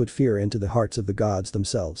that would put fear into the hearts of the gods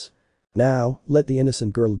themselves. Now, let the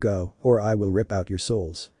innocent girl go, or I will rip out your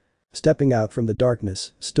souls. Stepping out from the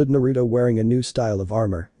darkness, stood Naruto wearing a new style of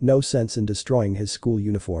armor, no sense in destroying his school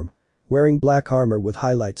uniform. Wearing black armor with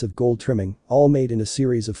highlights of gold trimming, all made in a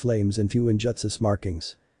series of flames and few injustice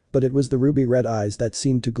markings. But it was the ruby red eyes that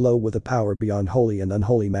seemed to glow with a power beyond holy and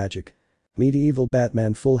unholy magic. Medieval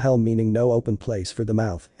Batman full helm meaning no open place for the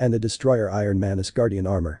mouth, and the destroyer Iron Man Asgardian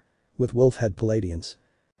armor. With wolf head Palladians.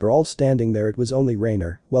 For all standing there it was only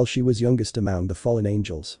Rainer, while she was youngest among the fallen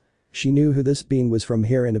angels. She knew who this being was from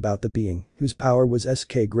hearing about the being, whose power was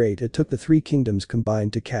SK great it took the three kingdoms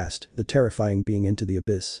combined to cast the terrifying being into the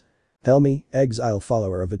abyss. Tell me, exile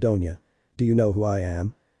follower of Adonia. Do you know who I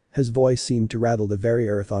am? His voice seemed to rattle the very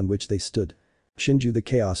earth on which they stood. Shinju the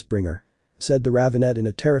Chaos Bringer. Said the Ravenet in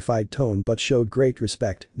a terrified tone but showed great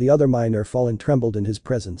respect. The other minor fallen trembled in his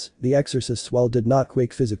presence. The exorcists while did not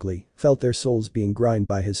quake physically, felt their souls being grimed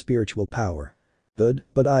by his spiritual power. Good,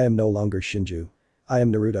 but I am no longer Shinju. I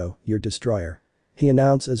am Naruto, your destroyer. He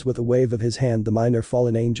announced as with a wave of his hand the minor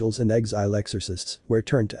fallen angels and exile exorcists were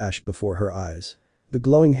turned to ash before her eyes. The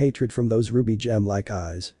glowing hatred from those ruby gem-like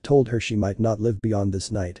eyes told her she might not live beyond this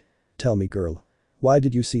night. Tell me girl. Why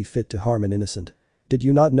did you see fit to harm an innocent? Did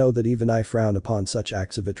you not know that even I frown upon such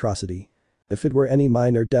acts of atrocity? If it were any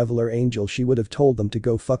minor devil or angel she would have told them to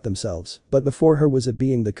go fuck themselves, but before her was a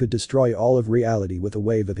being that could destroy all of reality with a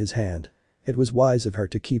wave of his hand. It was wise of her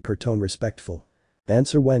to keep her tone respectful.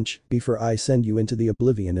 Answer wench, before I send you into the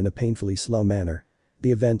oblivion in a painfully slow manner.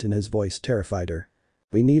 The event in his voice terrified her.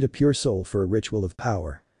 We need a pure soul for a ritual of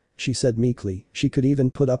power. She said meekly, she could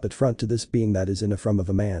even put up at front to this being that is in a form of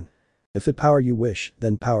a man. If it power you wish,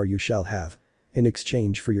 then power you shall have. In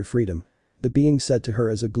exchange for your freedom. The being said to her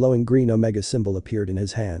as a glowing green omega symbol appeared in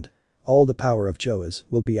his hand. All the power of Choas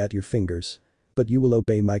will be at your fingers. But you will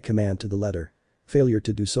obey my command to the letter. Failure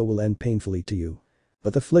to do so will end painfully to you.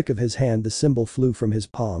 But the flick of his hand the symbol flew from his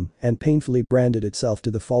palm and painfully branded itself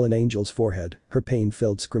to the fallen angel's forehead. Her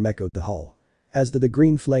pain-filled scream echoed the hall. As the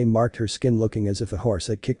green flame marked her skin looking as if a horse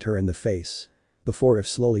had kicked her in the face. Before it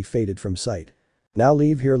slowly faded from sight. Now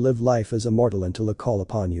leave here, live life as a mortal until a call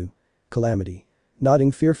upon you. Calamity.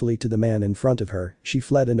 Nodding fearfully to the man in front of her, she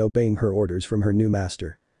fled and obeying her orders from her new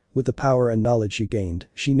master. With the power and knowledge she gained,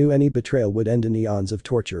 she knew any betrayal would end in eons of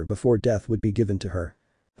torture before death would be given to her.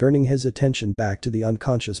 Turning his attention back to the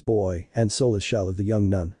unconscious boy and soulless shell of the young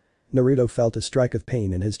nun. Naruto felt a strike of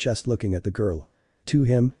pain in his chest looking at the girl. To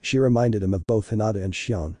him, she reminded him of both Hinata and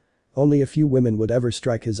Shion. Only a few women would ever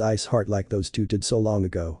strike his ice heart like those two did so long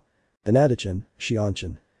ago. Hinata-chan,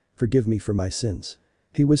 Shion-chan. Forgive me for my sins.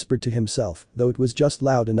 He whispered to himself, though it was just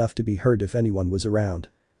loud enough to be heard if anyone was around.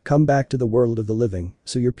 Come back to the world of the living,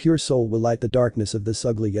 so your pure soul will light the darkness of this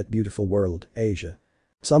ugly yet beautiful world, Asia.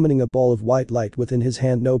 Summoning a ball of white light within his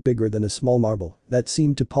hand no bigger than a small marble that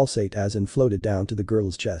seemed to pulsate as and floated down to the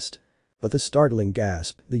girl's chest. With a startling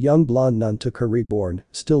gasp, the young blonde nun took her reborn,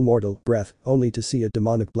 still mortal, breath only to see a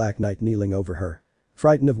demonic black knight kneeling over her.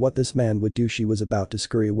 Frightened of what this man would do she was about to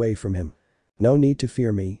scurry away from him. No need to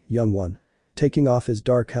fear me, young one. Taking off his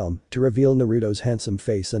dark helm to reveal Naruto's handsome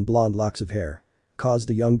face and blonde locks of hair. Caused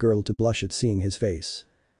the young girl to blush at seeing his face.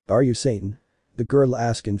 Are you Satan? The girl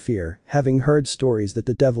asked in fear, having heard stories that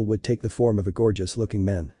the devil would take the form of a gorgeous-looking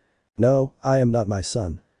man. No, I am not my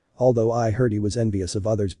son. Although I heard he was envious of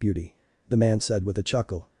others' beauty. The man said with a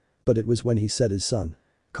chuckle. But it was when he said his son.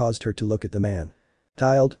 Caused her to look at the man.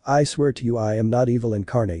 Child, I swear to you I am not evil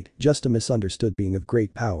incarnate, just a misunderstood being of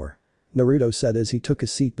great power. Naruto said as he took a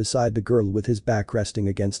seat beside the girl with his back resting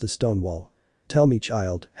against the stone wall. Tell me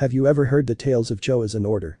child, have you ever heard the tales of Choas in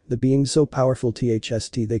order, the beings so powerful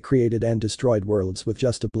THST they created and destroyed worlds with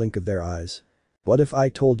just a blink of their eyes? What if I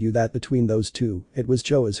told you that between those two, it was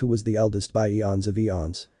Choas who was the eldest by eons of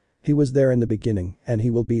eons? He was there in the beginning, and he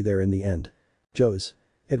will be there in the end. Choas.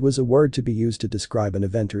 It was a word to be used to describe an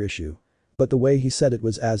event or issue. But the way he said it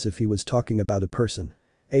was as if he was talking about a person.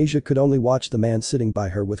 Asia could only watch the man sitting by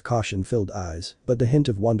her with caution-filled eyes, but the hint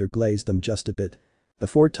of wonder glazed them just a bit.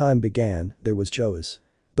 Before time began, there was Choas.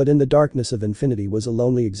 But in the darkness of infinity was a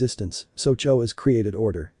lonely existence, so Choas created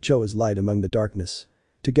order, Choas light among the darkness.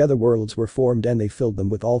 Together worlds were formed and they filled them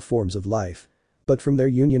with all forms of life. But from their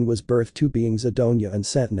union was birthed two beings, Adonia and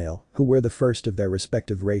Sentinel, who were the first of their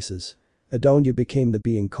respective races. Adonia became the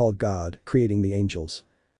being called God, creating the angels.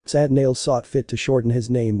 Sentinel sought fit to shorten his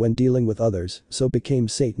name when dealing with others, so became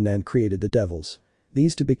Satan and created the devils.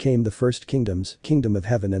 These two became the first kingdoms, Kingdom of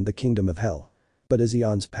Heaven and the Kingdom of Hell. But as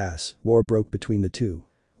eons pass, war broke between the two.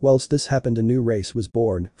 Whilst this happened, a new race was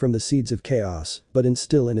born from the seeds of chaos, but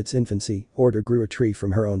still in its infancy, order grew a tree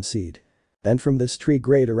from her own seed. And from this tree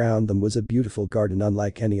great around them was a beautiful garden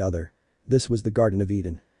unlike any other. This was the Garden of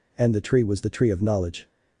Eden. And the tree was the tree of knowledge.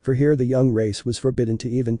 For here the young race was forbidden to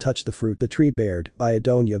even touch the fruit the tree bared by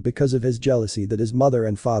Adonia because of his jealousy that his mother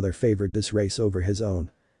and father favored this race over his own.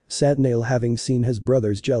 Sentinel, having seen his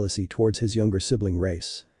brother's jealousy towards his younger sibling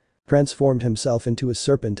race, transformed himself into a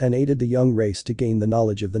serpent and aided the young race to gain the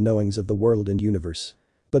knowledge of the knowings of the world and universe.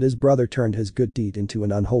 But his brother turned his good deed into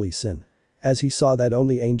an unholy sin. As he saw that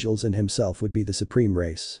only angels and himself would be the supreme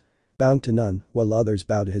race. Bound to none, while others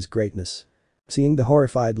bow to his greatness. Seeing the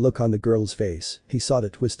horrified look on the girl's face, he sought to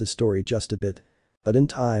twist the story just a bit. But in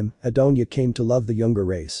time, Adonia came to love the younger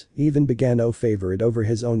race, even began to favor it over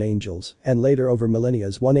his own angels, and later over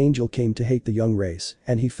millennia's one angel came to hate the young race,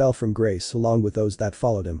 and he fell from grace along with those that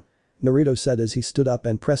followed him. Naruto said as he stood up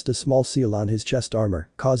and pressed a small seal on his chest armor,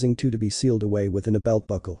 causing two to be sealed away within a belt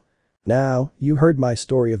buckle. Now, you heard my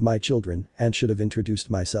story of my children, and should have introduced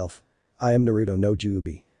myself. I am Naruto no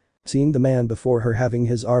Jubi. Seeing the man before her having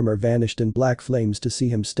his armor vanished in black flames to see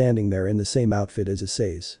him standing there in the same outfit as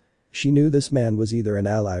Issei's. She knew this man was either an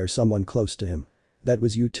ally or someone close to him. That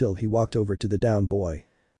was you till he walked over to the down boy.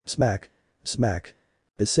 Smack. Smack.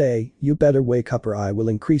 Issei, you better wake up or I will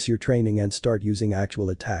increase your training and start using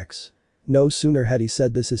actual attacks. No sooner had he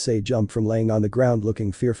said this, Issei jumped from laying on the ground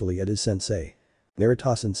looking fearfully at his sensei.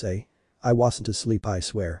 Naruto-sensei? I wasn't asleep, I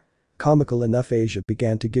swear. Comical enough, Asia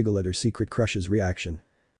began to giggle at her secret crush's reaction.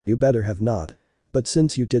 You better have not. But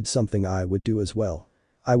since you did something I would do as well.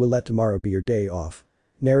 I will let tomorrow be your day off.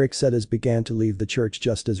 Narik said as began to leave the church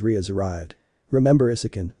just as Riaz arrived. Remember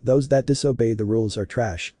Isakin, those that disobey the rules are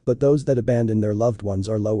trash, but those that abandon their loved ones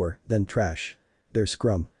are lower than trash. They're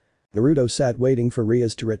scrum. Naruto sat waiting for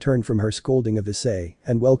Riaz to return from her scolding of Issei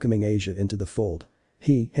and welcoming Asia into the fold.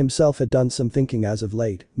 He, himself had done some thinking as of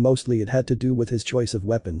late, mostly it had to do with his choice of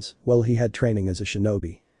weapons, while he had training as a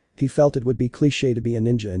shinobi. He felt it would be cliché to be a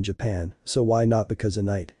ninja in Japan, so why not because a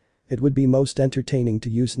knight? It would be most entertaining to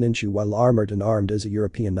use ninja while armored and armed as a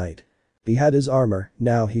European knight. He had his armor,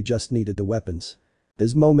 now he just needed the weapons.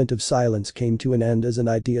 His moment of silence came to an end as an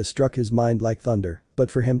idea struck his mind like thunder,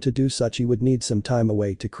 but for him to do such he would need some time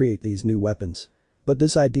away to create these new weapons. But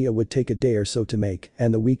this idea would take a day or so to make,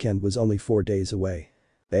 and the weekend was only 4 days away.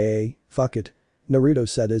 Hey, fuck it. Naruto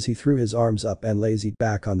said as he threw his arms up and lazied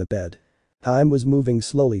back on the bed. Time was moving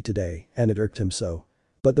slowly today, and it irked him so.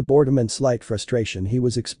 But the boredom and slight frustration he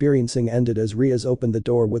was experiencing ended as Riaz opened the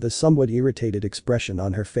door with a somewhat irritated expression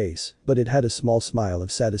on her face, but it had a small smile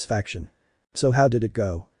of satisfaction. So how did it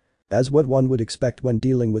go? As what one would expect when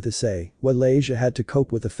dealing with Issei, while Asia had to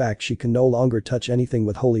cope with the fact she can no longer touch anything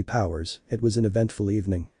with holy powers, it was an eventful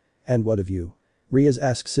evening. And what of you? Riaz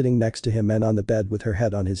asked sitting next to him and on the bed with her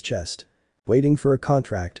head on his chest. Waiting for a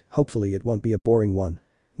contract, hopefully it won't be a boring one.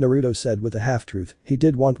 Naruto said with a half-truth, he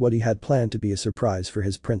did want what he had planned to be a surprise for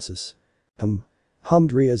his princess.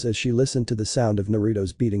 Hummed Riaz as she listened to the sound of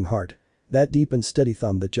Naruto's beating heart. That deep and steady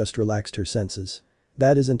thump that just relaxed her senses.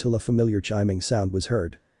 That is until a familiar chiming sound was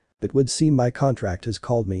heard. It would seem my contract has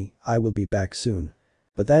called me, I will be back soon.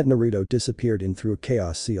 But that Naruto disappeared in through a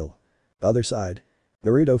chaos seal. Other side.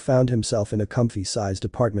 Naruto found himself in a comfy-sized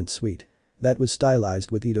apartment suite. That was stylized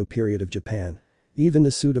with Edo period of Japan. Even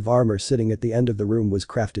the suit of armor sitting at the end of the room was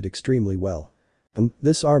crafted extremely well.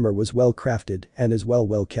 This armor was well crafted and is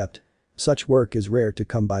well kept. Such work is rare to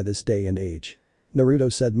come by this day and age.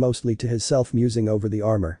 Naruto said mostly to himself, musing over the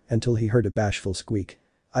armor until he heard a bashful squeak.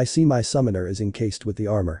 I see my summoner is encased with the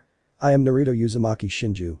armor. I am Naruto Uzumaki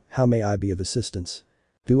Shinju, how may I be of assistance?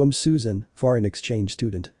 Susan, foreign exchange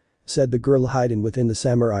student. Said the girl hiding within the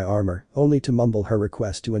samurai armor, only to mumble her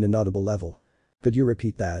request to an inaudible level. Could you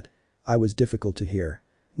repeat that? I was difficult to hear.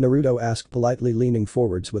 Naruto asked politely, leaning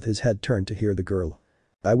forwards with his head turned to hear the girl.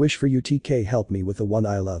 I wish for you TK, help me with the one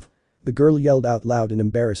I love. The girl yelled out loud in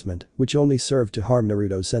embarrassment, which only served to harm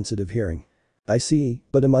Naruto's sensitive hearing. I see,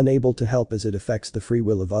 but am unable to help as it affects the free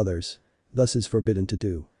will of others. Thus is forbidden to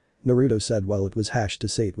do. Naruto said while it was hashed to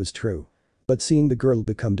say it was true. But seeing the girl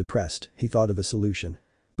become depressed, he thought of a solution.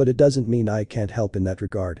 But it doesn't mean I can't help in that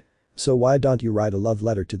regard. So why don't you write a love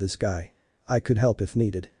letter to this guy? I could help if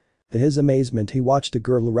needed. To his amazement he watched a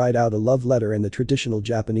girl write out a love letter in the traditional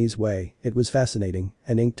Japanese way. It was fascinating,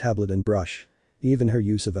 an ink tablet and brush. Even her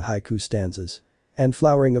use of a haiku stanzas. And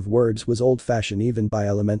flowering of words was old-fashioned even by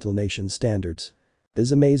elemental nation standards.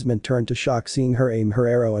 His amazement turned to shock seeing her aim her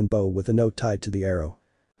arrow and bow with a note tied to the arrow.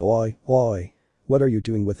 Oi, oi. What are you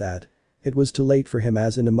doing with that? It was too late for him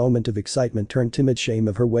as in a moment of excitement turned timid shame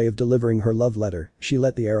of her way of delivering her love letter, she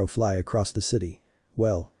let the arrow fly across the city.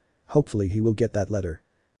 Well. Hopefully he will get that letter.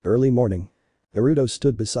 Early morning. Naruto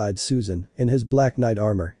stood beside Susan, in his black knight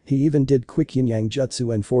armor, he even did quick yin-yang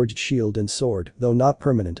jutsu and forged shield and sword, though not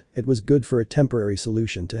permanent, it was good for a temporary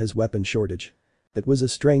solution to his weapon shortage. It was a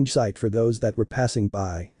strange sight for those that were passing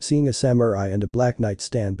by, seeing a samurai and a black knight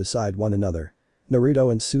stand beside one another. Naruto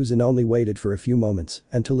and Susan only waited for a few moments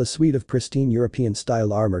until a suite of pristine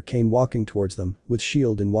European-style armor came walking towards them, with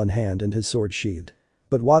shield in one hand and his sword sheathed.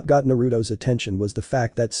 But what got Naruto's attention was the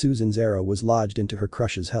fact that Susan's arrow was lodged into her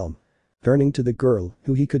crush's helm. Turning to the girl,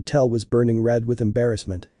 who he could tell was burning red with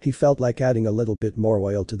embarrassment, he felt like adding a little bit more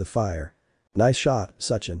oil to the fire. Nice shot,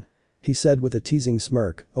 Suchin. He said with a teasing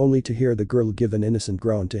smirk, only to hear the girl give an innocent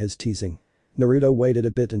groan to his teasing. Naruto waited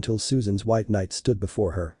a bit until Susan's white knight stood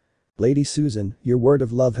before her. Lady Susan, your word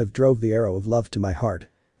of love have drove the arrow of love to my heart.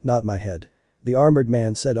 Not my head. The armored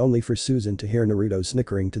man said only for Susan to hear Naruto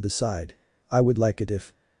snickering to the side. I would like it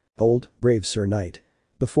if. Bold, brave Sir Knight.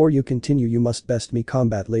 Before you continue you must best me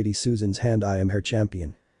combat Lady Susan's hand I am her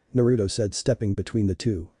champion. Naruto said stepping between the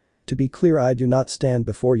two. To be clear I do not stand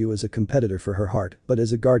before you as a competitor for her heart but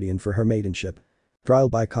as a guardian for her maidenship. Trial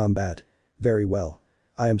by combat. Very well.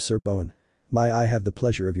 I am Sir Bowen. May I have the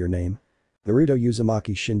pleasure of your name? Naruto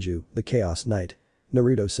Uzumaki Shinju, the Chaos Knight.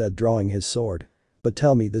 Naruto said drawing his sword. But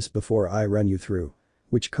tell me this before I run you through.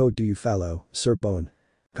 Which code do you follow, Sir Bowen?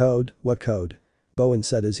 Code, what code? Bowen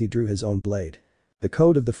said as he drew his own blade. The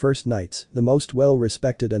code of the first knights, the most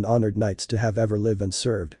well-respected and honored knights to have ever lived and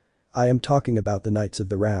served. I am talking about the Knights of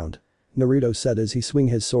the Round. Naruto said as he swung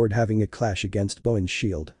his sword having a clash against Bowen's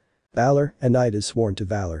shield. Valor, a knight is sworn to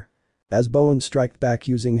valor. As Bowen striked back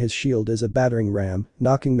using his shield as a battering ram,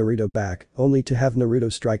 knocking Naruto back, only to have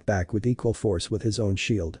Naruto strike back with equal force with his own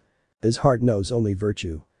shield. His heart knows only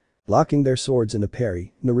virtue. Locking their swords in a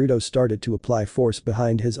parry, Naruto started to apply force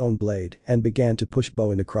behind his own blade and began to push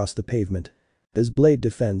Bowen across the pavement. His blade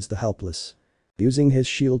defends the helpless. Using his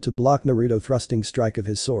shield to block Naruto thrusting strike of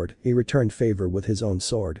his sword, he returned favor with his own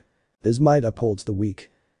sword. His might upholds the weak.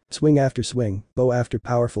 Swing after swing, blow after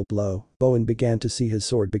powerful blow, Bowen began to see his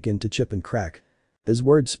sword begin to chip and crack. His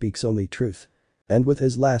word speaks only truth. And with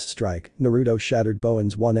his last strike, Naruto shattered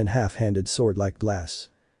Bowen's 1.5-handed sword like glass.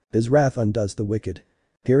 His wrath undoes the wicked.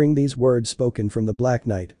 Hearing these words spoken from the Black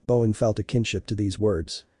Knight, Bowen felt a kinship to these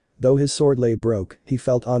words. Though his sword lay broke, he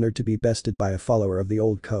felt honored to be bested by a follower of the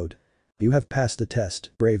old code. You have passed the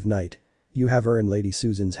test, brave knight. You have earned Lady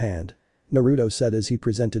Susan's hand. Naruto said as he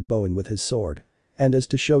presented Bowen with his sword. And as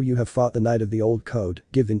to show you have fought the knight of the old code,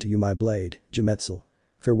 give into you my blade, Jimetsu.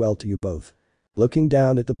 Farewell to you both. Looking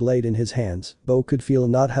down at the blade in his hands, Bo could feel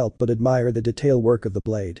not help but admire the detail work of the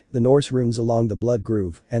blade, the Norse runes along the blood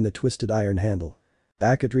groove, and the twisted iron handle.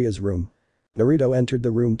 Back at Ria's room. Naruto entered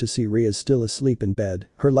the room to see Ria still asleep in bed,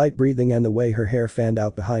 her light breathing and the way her hair fanned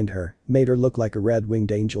out behind her made her look like a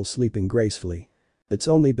red-winged angel sleeping gracefully. It's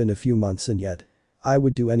only been a few months and yet. I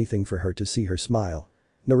would do anything for her to see her smile.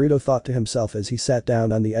 Naruto thought to himself as he sat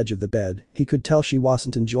down on the edge of the bed, he could tell she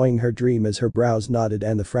wasn't enjoying her dream as her brows knotted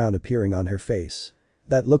and the frown appearing on her face.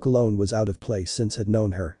 That look alone was out of place since had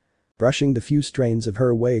known her. Brushing the few strains of her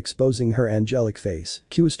away exposing her angelic face,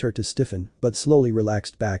 caused her to stiffen, but slowly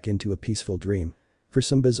relaxed back into a peaceful dream. For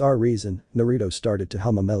some bizarre reason, Naruto started to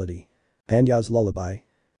hum a melody. Hanya's lullaby.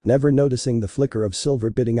 Never noticing the flicker of silver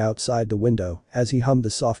bidding outside the window as he hummed the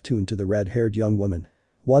soft tune to the red-haired young woman.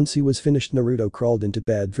 Once he was finished Naruto crawled into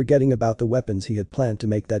bed forgetting about the weapons he had planned to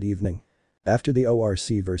make that evening. After the ORC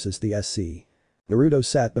versus the SC. Naruto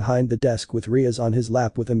sat behind the desk with Rias on his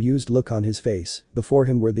lap with amused look on his face, before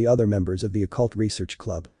him were the other members of the Occult Research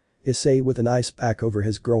Club. Issei with an ice pack over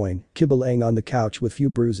his groin, Kiba laying on the couch with few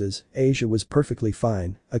bruises, Asia was perfectly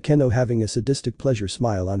fine, Akeno having a sadistic pleasure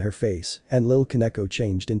smile on her face, and Lil Kaneko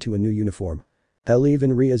changed into a new uniform. Hell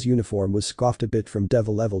even Ria's uniform was scoffed a bit from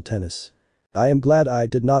Devil Level Tennis. I am glad I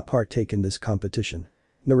did not partake in this competition.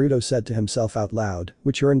 Naruto said to himself out loud,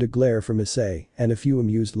 which earned a glare from Issei and a few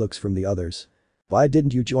amused looks from the others. Why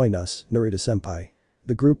didn't you join us, Naruto-senpai?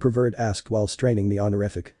 The group pervert asked while straining the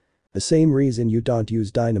honorific. The same reason you don't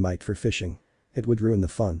use dynamite for fishing. It would ruin the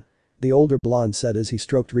fun. The older blonde said as he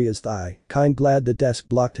stroked Ria's thigh, kind glad the desk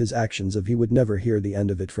blocked his actions if he would never hear the end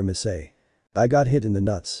of it from Issei. I got hit in the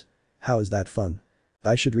nuts. How is that fun?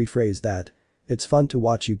 I should rephrase that. It's fun to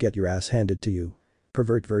watch you get your ass handed to you.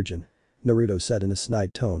 Pervert virgin. Naruto said in a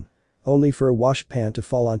snide tone. Only for a wash pan to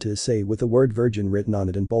fall onto Issei with the word virgin written on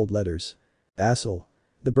it in bold letters. Asshole.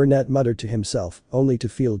 The brunette muttered to himself, only to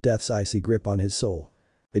feel death's icy grip on his soul.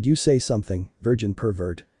 Did you say something, virgin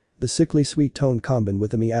pervert? The sickly sweet tone combined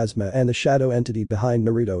with the miasma and the shadow entity behind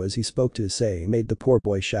Naruto as he spoke to Issei made the poor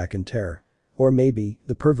boy shack in terror. Or maybe,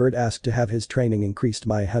 the pervert asked to have his training increased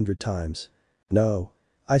by 100 times. No.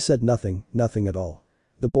 I said nothing at all.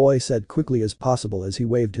 The boy said quickly as possible as he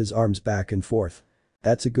waved his arms back and forth.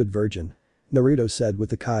 That's a good virgin. Naruto said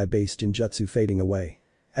with the Kai-based ninjutsu fading away.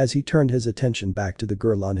 As he turned his attention back to the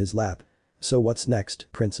girl on his lap. So what's next,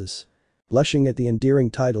 princess? Blushing at the endearing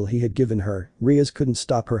title he had given her, Rias couldn't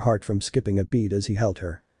stop her heart from skipping a beat as he held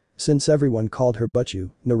her. Since everyone called her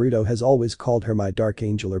Butchu, Naruto has always called her my dark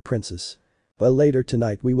angel or princess. Well, later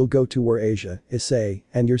tonight we will go to War Asia, Issei,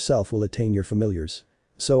 and yourself will attain your familiars.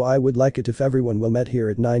 So I would like it if everyone will meet here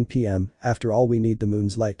at 9 p.m, after all we need the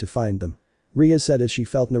moon's light to find them. Rias said as she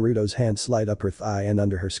felt Naruto's hand slide up her thigh and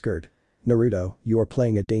under her skirt. Naruto, you are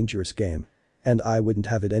playing a dangerous game. And I wouldn't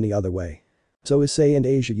have it any other way. So Issei and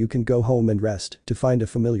Asia you can go home and rest, to find a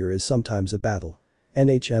familiar is sometimes a battle.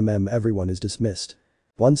 NHMM everyone is dismissed.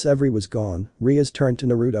 Once every was gone, Rias turned to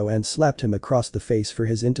Naruto and slapped him across the face for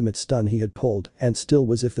his intimate stun he had pulled and still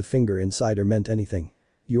was if the finger inside her meant anything.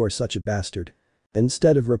 You are such a bastard.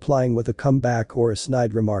 Instead of replying with a comeback or a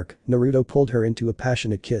snide remark, Naruto pulled her into a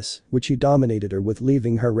passionate kiss, which he dominated her with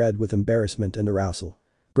leaving her red with embarrassment and arousal.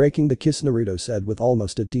 Breaking the kiss Naruto said with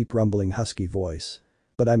almost a deep rumbling husky voice.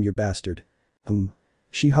 But I'm your bastard.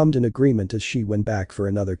 She hummed in agreement as she went back for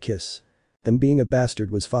another kiss. And being a bastard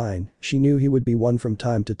was fine, she knew he would be one from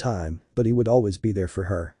time to time, but he would always be there for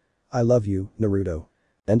her. I love you, Naruto.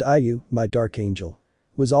 And you, my dark angel.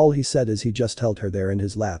 Was all he said as he just held her there in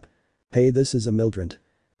his lap. Hey, this is a Mildred.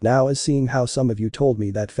 Now as seeing how some of you told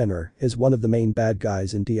me that Fenrir is one of the main bad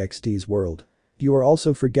guys in DxD's world. You are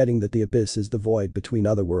also forgetting that the abyss is the void between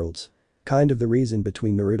other worlds. Kind of the reason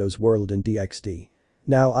between Naruto's world and DxD.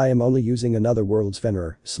 Now I am only using another world's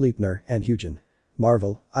Fenrir, Sleipnir, and Hyugen.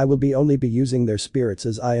 Marvel, I will only be using their spirits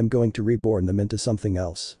as I am going to reborn them into something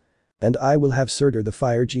else. And I will have Surtur the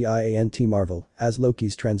Fire Giant Marvel as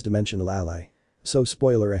Loki's transdimensional ally. So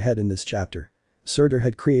spoiler ahead in this chapter. Surtur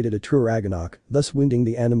had created a true Ragnarok, thus wounding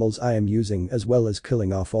the animals I am using as well as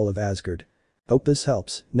killing off all of Asgard. Hope this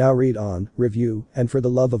helps, now read on, review, and for the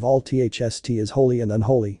love of all THST is holy and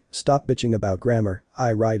unholy, stop bitching about grammar,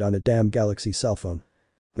 I write on a damn Galaxy cellphone.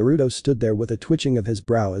 Naruto stood there with a twitching of his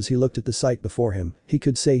brow as he looked at the sight before him, he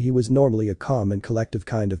could say he was normally a calm and collective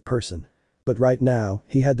kind of person. But right now,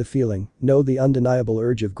 he had the feeling, no the undeniable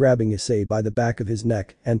urge of grabbing Issei by the back of his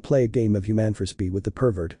neck and play a game of humanfrisbee with the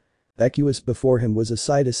pervert. Vacuous before him was a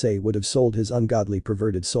sight Issei would have sold his ungodly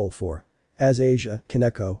perverted soul for. As Asia,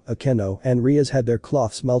 Kaneko, Akeno and Rias had their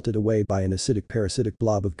cloths melted away by an acidic parasitic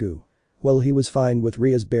blob of goo. Well he was fine with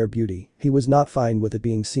Ria's bare beauty, he was not fine with it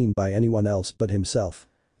being seen by anyone else but himself.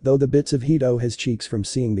 Though the bits of heat on his cheeks from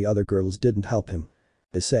seeing the other girls didn't help him.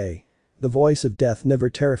 Issei. The voice of death never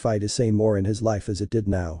terrified Issei more in his life as it did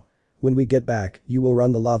now. When we get back, you will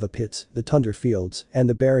run the lava pits, the tundra fields, and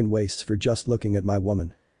the barren wastes for just looking at my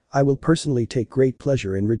woman. I will personally take great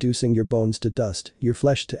pleasure in reducing your bones to dust, your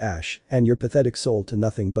flesh to ash, and your pathetic soul to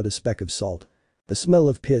nothing but a speck of salt. The smell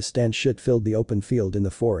of piss and shit filled the open field in the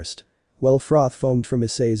forest. Well froth foamed from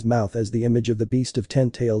Issei's mouth as the image of the beast of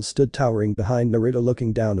 10 tails stood towering behind Naruto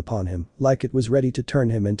looking down upon him, like it was ready to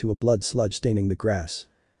turn him into a blood sludge staining the grass.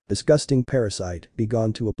 Disgusting parasite, be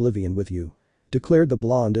gone to oblivion with you. Declared the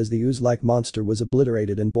blonde as the ooze-like monster was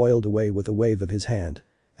obliterated and boiled away with a wave of his hand.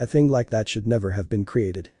 A thing like that should never have been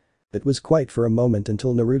created. It was quiet for a moment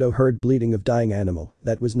until Naruto heard bleating of dying animal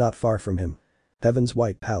that was not far from him. Heaven's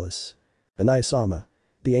white palace. Anai-sama.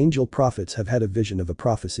 The angel prophets have had a vision of a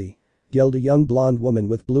prophecy. Yelled a young blonde woman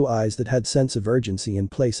with blue eyes that had sense of urgency in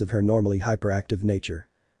place of her normally hyperactive nature.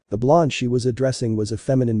 The blonde she was addressing was a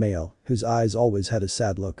feminine male whose eyes always had a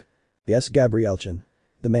sad look. Yes, Gabrielchen.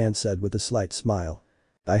 The man said with a slight smile.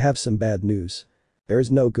 I have some bad news. There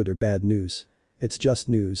is no good or bad news. It's just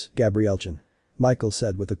news, Gabrielchen. Michael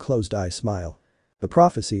said with a closed-eye smile. The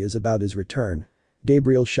prophecy is about his return.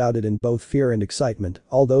 Gabriel shouted in both fear and excitement,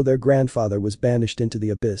 although their grandfather was banished into the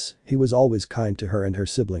abyss, he was always kind to her and her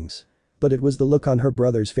siblings. But it was the look on her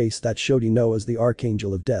brother's face that showed he knows the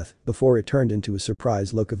archangel of death before it turned into a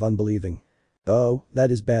surprised look of unbelieving. Oh,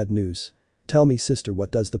 that is bad news. Tell me sister,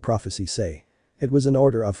 what does the prophecy say? It was an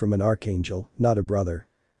order from an archangel, not a brother.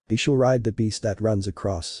 He shall ride the beast that runs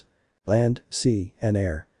across land, sea, and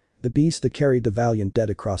air. The beast that carried the valiant dead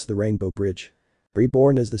across the rainbow bridge.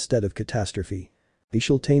 Reborn as the stead of catastrophe. He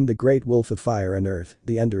shall tame the great wolf of fire and earth,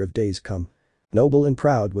 the ender of days come. Noble and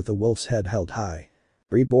proud with the wolf's head held high.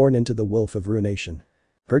 Reborn into the wolf of ruination.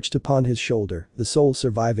 Perched upon his shoulder, the sole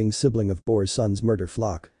surviving sibling of Boar's son's murder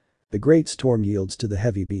flock. The great storm yields to the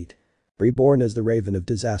heavy beat. Reborn as the raven of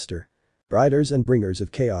disaster. Riders and bringers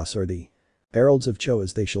of chaos are the heralds of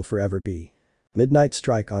Choas they shall forever be. Midnight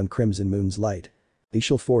strike on crimson moon's light. He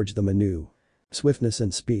shall forge them anew. Swiftness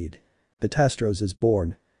and speed. Petastros is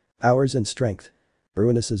born. Hours and strength.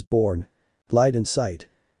 Ruinous is born. Light and sight.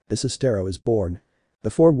 Isistero is born. The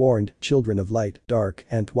forewarned, children of light, dark,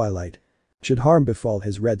 and twilight. Should harm befall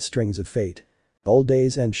his red strings of fate. All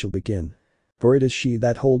days' end shall begin. For it is she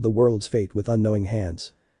that hold the world's fate with unknowing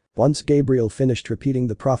hands. Once Gabriel finished repeating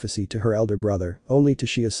the prophecy to her elder brother, only to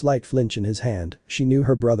see a slight flinch in his hand, she knew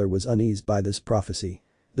her brother was uneased by this prophecy.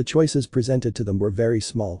 The choices presented to them were very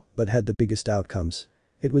small, but had the biggest outcomes.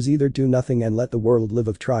 It was either do nothing and let the world live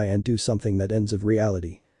or try and do something that ends of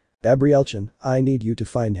reality. Gabrielchen, I need you to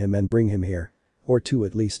find him and bring him here. Or to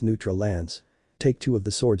at least neutral lands. Take 2 of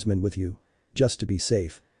the swordsmen with you. Just to be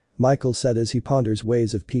safe. Michael said as he ponders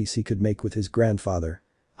ways of peace he could make with his grandfather.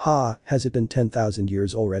 Ha, has it been 10,000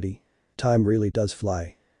 years already? Time really does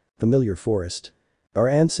fly. Familiar forest. Our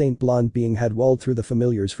ancient blonde being had walled through the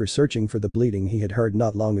familiars for searching for the bleating he had heard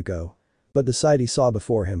not long ago. But the sight he saw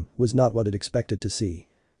before him was not what it expected to see.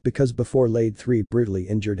 Because before laid 3 brutally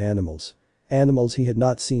injured animals. Animals he had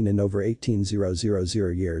not seen in over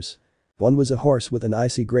 18,000 years. One was a horse with an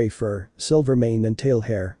icy grey fur, silver mane and tail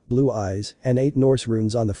hair, blue eyes, and 8 Norse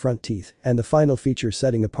runes on the front teeth, and the final feature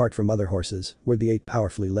setting apart from other horses were the 8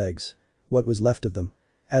 powerfully legs. What was left of them?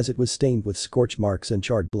 As it was stained with scorch marks and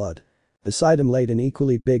charred blood. Beside him laid an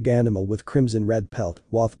equally big animal with crimson red pelt,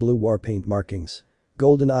 with blue war paint markings.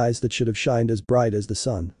 Golden eyes that should have shined as bright as the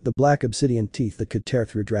sun, the black obsidian teeth that could tear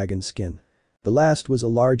through dragon skin. The last was a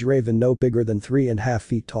large raven no bigger than 3.5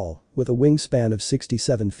 feet tall, with a wingspan of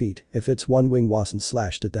 67 feet if its one wing wasn't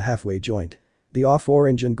slashed at the halfway joint. The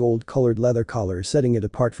off-orange and gold-colored leather collar setting it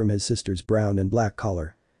apart from his sister's brown and black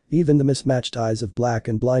collar. Even the mismatched eyes of black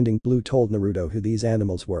and blinding blue told Naruto who these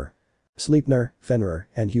animals were. Sleipnir, Fenrir,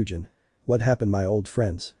 and Hyugen. What happened my old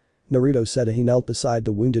friends? Naruto said as he knelt beside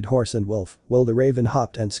the wounded horse and wolf, while the raven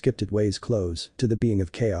hopped and skipped it ways close to the being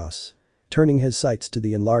of chaos. Turning his sights to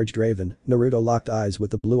the enlarged raven, Naruto locked eyes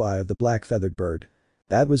with the blue eye of the black feathered bird.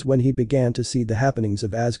 That was when he began to see the happenings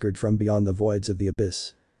of Asgard from beyond the voids of the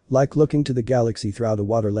abyss. Like looking to the galaxy through a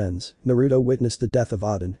water lens, Naruto witnessed the death of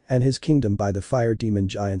Odin and his kingdom by the fire demon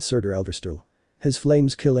giant Surtur Eldersturl. His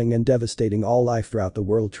flames killing and devastating all life throughout the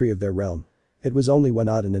world tree of their realm. It was only when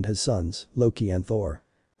Odin and his sons, Loki and Thor,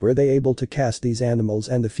 were they able to cast these animals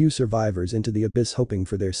and the few survivors into the abyss hoping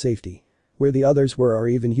for their safety. Where the others were or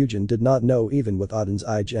even Hyugen did not know even with Odin's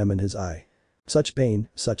eye gem in his eye. Such pain,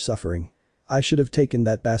 such suffering. I should have taken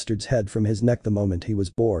that bastard's head from his neck the moment he was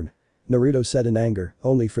born. Naruto said in anger,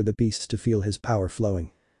 only for the beasts to feel his power flowing.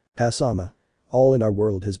 Asama. All in our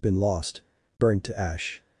world has been lost. Burned to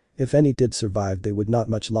ash. If any did survive they would not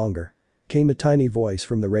much longer. Came a tiny voice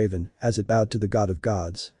from the raven as it bowed to the god of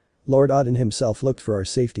gods. Lord Odin himself looked for our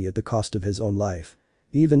safety at the cost of his own life.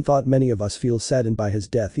 He even thought many of us feel saddened by his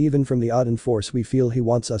death even from the Odin force we feel he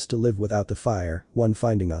wants us to live without the fire, one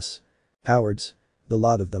finding us. Cowards. The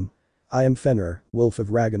lot of them. I am Fenrir, wolf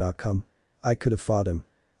of Ragnarok come. I could have fought him.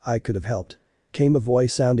 I could have helped. Came a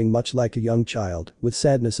voice sounding much like a young child, with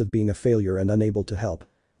sadness of being a failure and unable to help.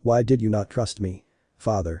 Why did you not trust me?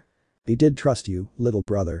 Father. He did trust you, little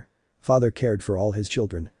brother. Father cared for all his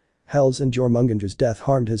children. Hel's and Jormungandra's death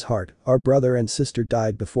harmed his heart, our brother and sister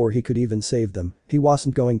died before he could even save them, he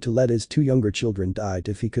wasn't going to let his 2 younger children die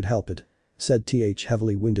if he could help it. Said Th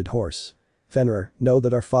heavily wounded horse. Fenrir, know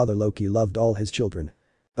that our father Loki loved all his children.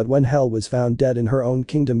 But when Hel was found dead in her own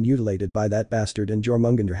kingdom mutilated by that bastard and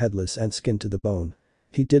Jormungandr headless and skinned to the bone.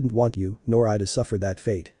 He didn't want you, nor I to suffer that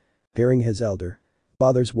fate. Hearing his elder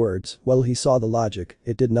father's words, well he saw the logic,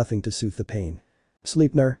 it did nothing to soothe the pain.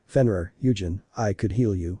 Sleipnir, Fenrir, Hyugen, I could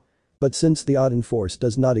heal you. But since the Odin force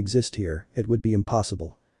does not exist here, it would be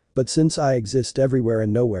impossible. But since I exist everywhere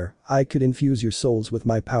and nowhere, I could infuse your souls with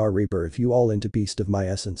my power rebirth you all into beast of my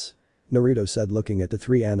essence. Naruto said looking at the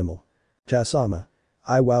 3 animal. Tasama.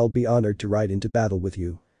 I will be honored to ride into battle with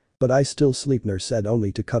you. But I still Sleipnir said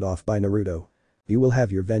only to cut off by Naruto. You will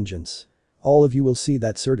have your vengeance. All of you will see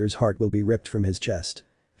that Surtur's heart will be ripped from his chest.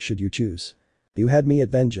 Should you choose. You had me at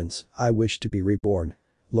vengeance, I wish to be reborn.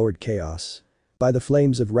 Lord Chaos. By the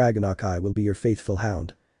flames of Ragnarok I will be your faithful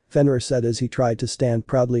hound. Fenrir said as he tried to stand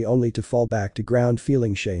proudly only to fall back to ground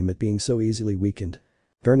feeling shame at being so easily weakened.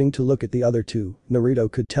 Turning to look at the other two,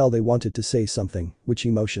 Naruto could tell they wanted to say something, which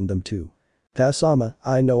he motioned them to. "Tasama,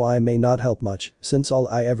 I know I may not help much, since all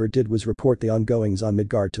I ever did was report the ongoings on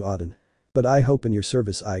Midgard to Odin. But I hope in your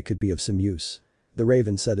service I could be of some use." The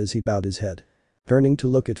Raven said as he bowed his head. Turning to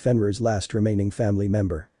look at Fenrir's last remaining family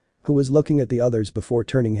member, who was looking at the others before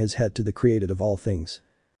turning his head to the creator of all things.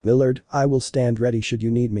 "Millard, I will stand ready should you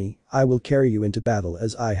need me, I will carry you into battle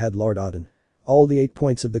as I had Lord Odin. All the 8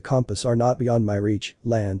 points of the compass are not beyond my reach,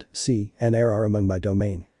 land, sea, and air are among my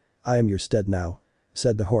domain. I am your stead now,"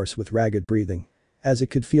 said the horse with ragged breathing, as it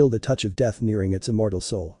could feel the touch of death nearing its immortal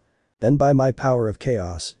soul. "Then by my power of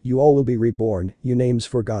chaos, you all will be reborn, your names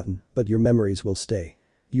forgotten, but your memories will stay.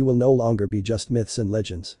 You will no longer be just myths and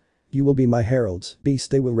legends. You will be my heralds, beasts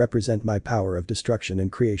they will represent my power of destruction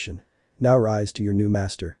and creation. Now rise to your new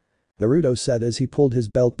master." Naruto said as he pulled his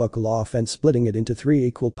belt buckle off and splitting it into 3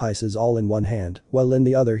 equal pieces all in one hand, while in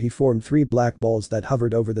the other he formed 3 black balls that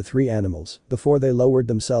hovered over the 3 animals before they lowered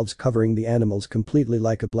themselves covering the animals completely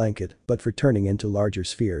like a blanket but for turning into larger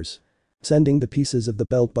spheres. Sending the pieces of the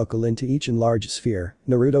belt buckle into each enlarged sphere,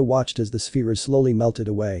 Naruto watched as the spheres slowly melted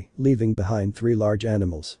away, leaving behind 3 large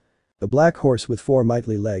animals. The black horse with 4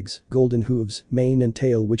 mighty legs, golden hooves, mane and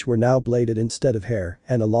tail which were now bladed instead of hair,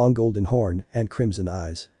 and a long golden horn, and crimson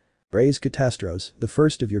eyes. "Praise Catastros, the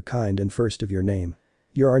first of your kind and first of your name.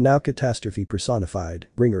 You are now catastrophe personified,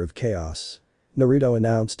 bringer of chaos," Naruto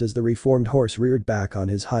announced as the reformed horse reared back on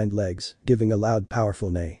his hind legs, giving a loud powerful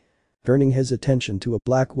neigh. Turning his attention to a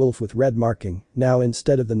black wolf with red marking, now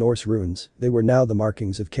instead of the Norse runes, they were now the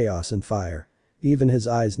markings of chaos and fire. Even his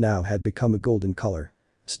eyes now had become a golden color.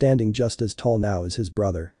 Standing just as tall now as his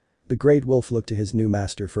brother, the great wolf looked to his new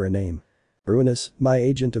master for a name. "Ruinous, my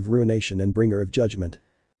agent of ruination and bringer of judgment."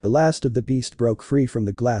 The last of the beast broke free from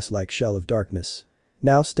the glass-like shell of darkness.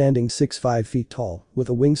 Now standing 6'5" feet tall, with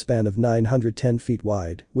a wingspan of 910 feet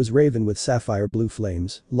wide, was Raven with sapphire blue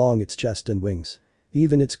flames, long its chest and wings.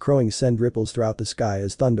 Even its crowing sent ripples throughout the sky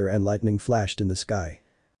as thunder and lightning flashed in the sky.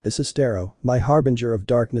 "Isistero, my harbinger of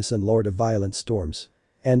darkness and lord of violent storms.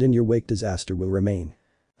 And in your wake disaster will remain."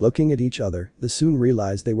 Looking at each other, they soon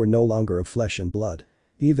realized they were no longer of flesh and blood.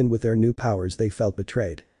 Even with their new powers they felt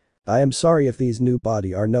betrayed. "I am sorry if these new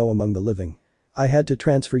body are no among the living. I had to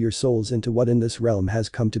transfer your souls into what in this realm has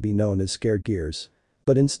come to be known as scared gears.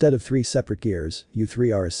 But instead of 3 separate gears, you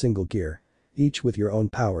 3 are a single gear. Each with your own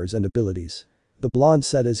powers and abilities." The blonde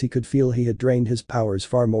said as he could feel he had drained his powers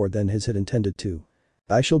far more than his had intended to.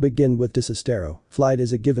 "I shall begin with Disastero, flight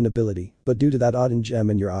is a given ability, but due to that Odin gem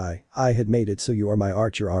in your eye, I had made it so you are my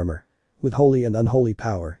archer armor. With holy and unholy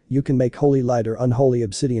power, you can make holy light or unholy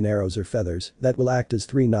obsidian arrows or feathers that will act as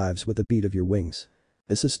 3 knives with the beat of your wings."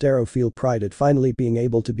 Disastero feel pride at finally being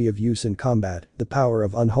able to be of use in combat, the power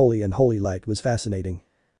of unholy and holy light was fascinating.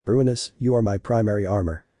 "Ruinous, you are my primary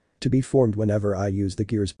armor. To be formed whenever I use the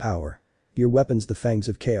gear's power. Your weapons the fangs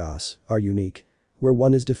of chaos, are unique. Where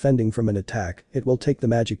one is defending from an attack, it will take the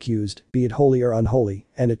magic used, be it holy or unholy,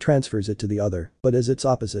 and it transfers it to the other, but as its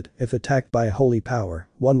opposite, if attacked by a holy power,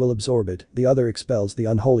 one will absorb it, the other expels the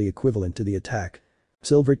unholy equivalent to the attack."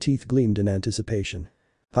 Silver teeth gleamed in anticipation.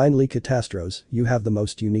 "Finally Catastros, you have the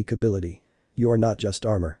most unique ability. You are not just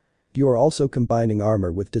armor. You are also combining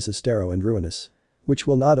armor with Disastero and Ruinous. Which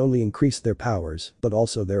will not only increase their powers, but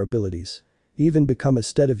also their abilities. Even become a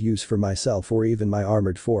stead of use for myself or even my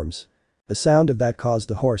armored forms." The sound of that caused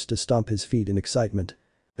the horse to stomp his feet in excitement.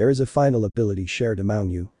 "There is a final ability shared among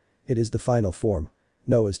you. It is the final form.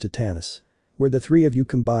 Noah's Titanus. Were the 3 of you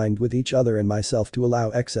combined with each other and myself to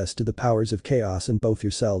allow access to the powers of chaos in both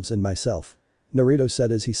yourselves and myself." Naruto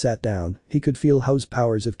said as he sat down, he could feel Ho's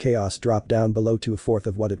powers of chaos drop down below to a fourth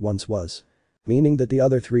of what it once was. Meaning that the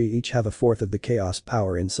other 3 each have a fourth of the chaos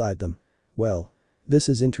power inside them. Well. This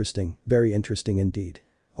is interesting, very interesting indeed.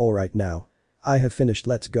 Alright now. I have finished,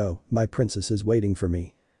 let's go, my princess is waiting for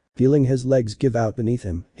me. Feeling his legs give out beneath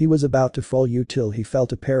him, he was about to fall till he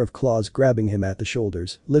felt a pair of claws grabbing him at the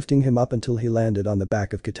shoulders, lifting him up until he landed on the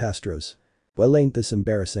back of Catastros. "Well ain't this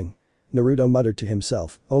embarrassing?" Naruto muttered to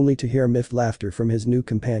himself, only to hear miffed laughter from his new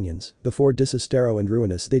companions. Before Disastero and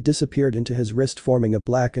Ruinous they disappeared into his wrist forming a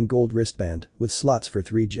black and gold wristband with slots for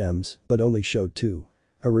 3 gems, but only showed 2.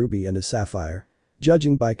 A ruby and a sapphire.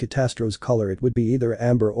 Judging by Catastros' color it would be either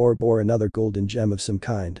amber orb or another golden gem of some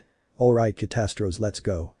kind. "Alright Catastros, let's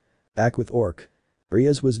go." Back with Orc.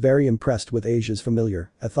 Riaz was very impressed with Asia's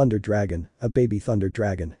familiar, a thunder dragon, a baby thunder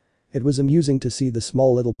dragon. It was amusing to see the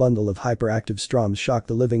small little bundle of hyperactive stroms shock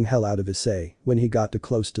the living hell out of Issei when he got too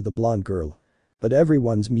close to the blonde girl. But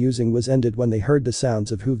everyone's musing was ended when they heard the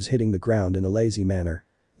sounds of hooves hitting the ground in a lazy manner.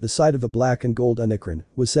 The sight of a black and gold unicron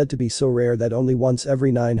was said to be so rare that only once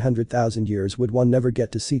every 900,000 years would one never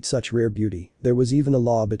get to see such rare beauty. There was even a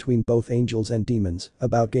law between both angels and demons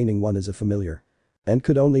about gaining one as a familiar. And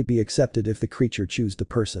could only be accepted if the creature chose the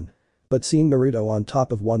person. But seeing Naruto on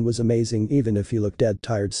top of one was amazing even if he looked dead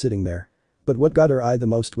tired sitting there. But what got her eye the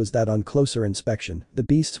most was that on closer inspection, the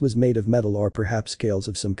beast was made of metal or perhaps scales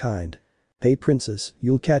of some kind. "Hey princess,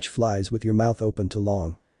 you'll catch flies with your mouth open too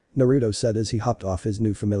long," Naruto said as he hopped off his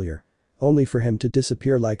new familiar. Only for him to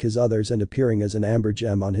disappear like his others and appearing as an amber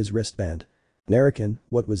gem on his wristband. "Naruto,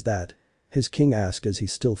 what was that?" his king asked as he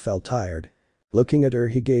still felt tired. Looking at her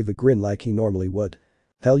he gave a grin like he normally would.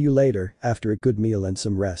 "Tell you later, after a good meal and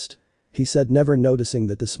some rest," he said, never noticing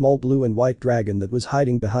that the small blue and white dragon that was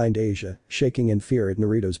hiding behind Asia, shaking in fear at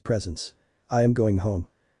Naruto's presence. "I am going home."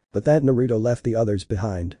 But that Naruto left the others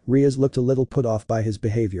behind, Rias looked a little put off by his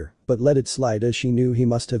behavior, but let it slide as she knew he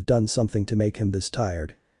must have done something to make him this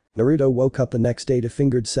tired. Naruto woke up the next day to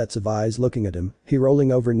fingered sets of eyes looking at him, he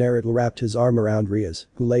rolling over Naruto wrapped his arm around Rias,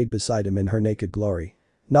 who laid beside him in her naked glory.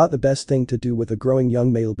 Not the best thing to do with a growing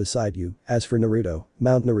young male beside you. As for Naruto,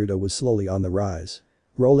 Mount Naruto was slowly on the rise.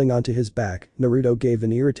 Rolling onto his back, Naruto gave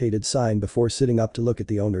an irritated sign before sitting up to look at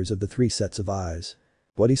the owners of the three sets of eyes.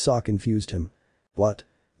 What he saw confused him. "What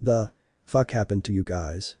the fuck happened to you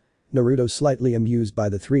guys?" Naruto slightly amused by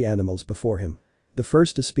the three animals before him. The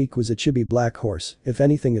first to speak was a chibi black horse, if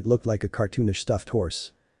anything it looked like a cartoonish stuffed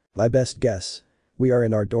horse. "My best guess. We are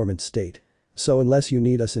in our dormant state. So unless you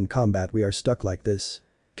need us in combat we are stuck like this,"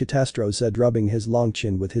 Katastro said, rubbing his long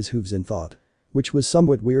chin with his hooves in thought. Which was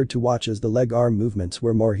somewhat weird to watch as the leg-arm movements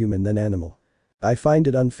were more human than animal. "I find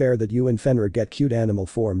it unfair that you and Fenrir get cute animal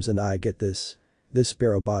forms and I get this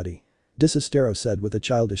sparrow body," Disastero said with a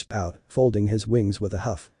childish pout, folding his wings with a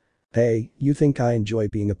huff. "Hey, you think I enjoy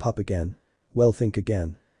being a pup again? Well, think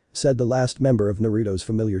again," said the last member of Naruto's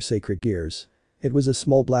familiar Sacred Gears. It was a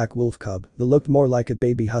small black wolf cub that looked more like a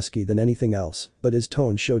baby husky than anything else, but his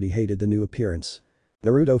tone showed he hated the new appearance.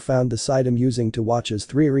 Naruto found the sight amusing to watch as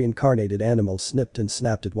three reincarnated animals snipped and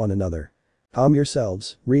snapped at one another. "Calm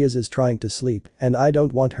yourselves, Rias is trying to sleep and I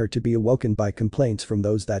don't want her to be awoken by complaints from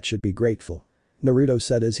those that should be grateful," Naruto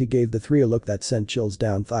said as he gave the three a look that sent chills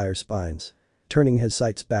down their spines. Turning his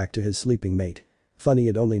sights back to his sleeping mate. "Funny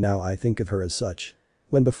it only now I think of her as such.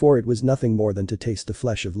 When before it was nothing more than to taste the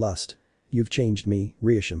flesh of lust. You've changed me,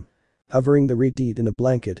 Riashim." Hovering the redeed in a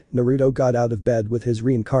blanket, Naruto got out of bed with his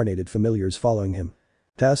reincarnated familiars following him.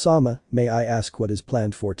 "Tasama, may I ask what is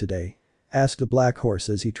planned for today?" asked the black horse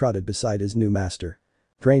as he trotted beside his new master.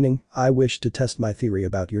 "Training, I wish to test my theory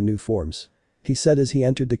about your new forms," he said as he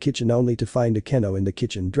entered the kitchen only to find Akeno in the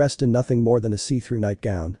kitchen dressed in nothing more than a see-through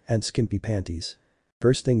nightgown and skimpy panties.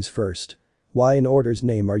 "First things first. Why in order's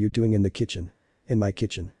name are you doing in the kitchen?" "In my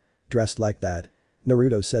kitchen? Dressed like that?"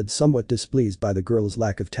 Naruto said, somewhat displeased by the girl's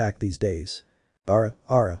lack of tact these days.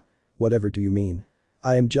 Ara, whatever do you mean?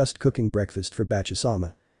 I am just cooking breakfast for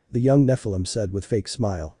Bachisama," the young Nephilim said with fake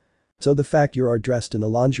smile. "So the fact you are dressed in a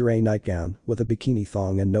lingerie nightgown with a bikini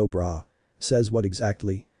thong and no bra says what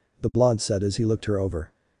exactly?" the blonde said as he looked her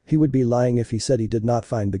over. He would be lying if he said he did not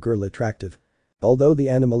find the girl attractive. Although the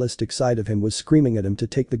animalistic side of him was screaming at him to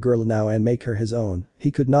take the girl now and make her his own, he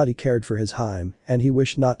could not. He cared for his Haim and he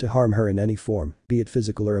wished not to harm her in any form, be it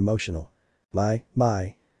physical or emotional. My.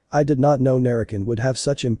 I did not know Naruto would have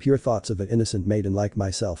such impure thoughts of an innocent maiden like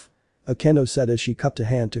myself," Akeno said as she cupped a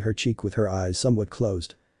hand to her cheek with her eyes somewhat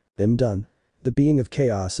closed. "I'm done," the being of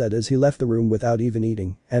chaos said as he left the room without even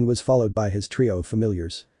eating and was followed by his trio of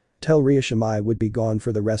familiars. "Tell Riashim I would be gone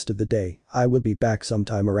for the rest of the day, I will be back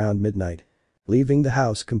sometime around midnight." Leaving the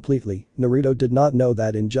house completely, Naruto did not know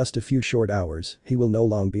that in just a few short hours, he will no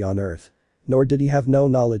longer be on Earth. Nor did he have no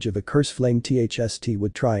knowledge of a curse flame THST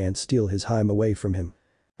would try and steal his Haim away from him.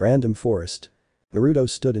 Random forest. Naruto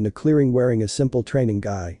stood in a clearing wearing a simple training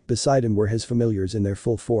guy, beside him were his familiars in their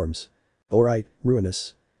full forms. "Alright,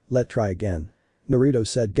 Ruinous. Let's try again," Naruto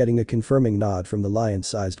said, getting a confirming nod from the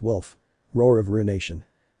lion-sized wolf. Roar of ruination.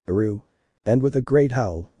 Aru. And with a great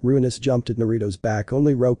howl, Ruinous jumped at Naruto's back,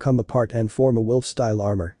 only row come apart and form a wolf-style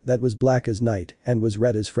armor that was black as night and was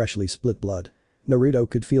red as freshly split blood. Naruto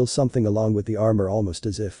could feel something along with the armor almost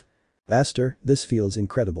as if. "Master, this feels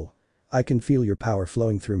incredible. I can feel your power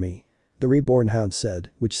flowing through me," the reborn hound said,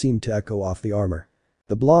 which seemed to echo off the armor.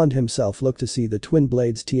 The blonde himself looked to see the twin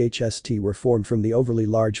blades THST were formed from the overly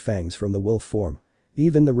large fangs from the wolf form.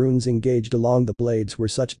 Even the runes engaged along the blades were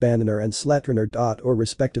such Banner and Slatternr. Or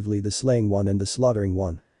respectively the slaying one and the slaughtering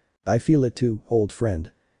one. "I feel it too, old friend,"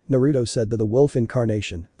 Naruto said to the wolf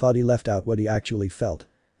incarnation, thought he left out what he actually felt.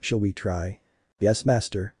 "Shall we try?" "Yes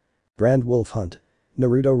master." Brand wolf hunt.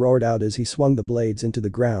 Naruto roared out as he swung the blades into the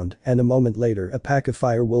ground, and a moment later a pack of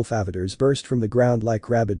fire wolf avatars burst from the ground like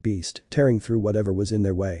rabid beast, tearing through whatever was in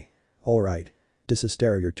their way. Alright.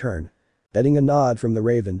 Desistero, your turn. Getting a nod from the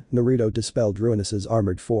raven, Naruto dispelled Ruinous's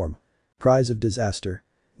armored form. Prize of disaster.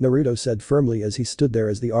 Naruto said firmly as he stood there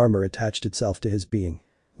as the armor attached itself to his being.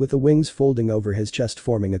 With the wings folding over his chest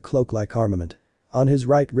forming a cloak-like armament. On his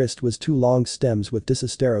right wrist was two long stems with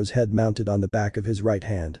Desistero's head mounted on the back of his right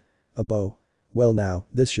hand. A bow. Well now,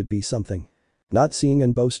 this should be something. Not seeing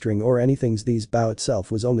an bowstring or anything's these bow itself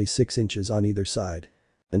was only 6 inches on either side.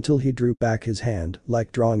 Until he drew back his hand,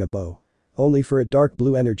 like drawing a bow. Only for a dark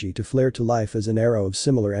blue energy to flare to life as an arrow of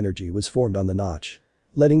similar energy was formed on the notch.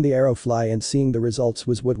 Letting the arrow fly and seeing the results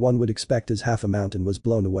was what one would expect as half a mountain was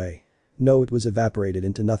blown away. No, it was evaporated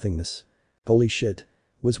into nothingness. Holy shit.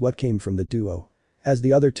 Was what came from the duo. As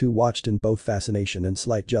the other two watched in both fascination and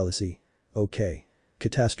slight jealousy. Okay.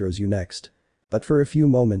 Catastro's you next. But for a few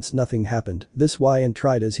moments nothing happened, this why and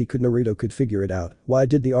tried as he could Naruto could figure it out, why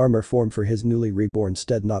did the armor form for his newly reborn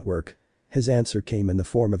stead not work? His answer came in the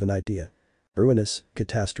form of an idea. Ruinous,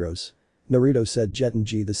 Catastros. Naruto said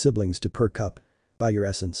Jetenji the siblings to perk up. By your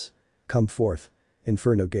essence. Come forth.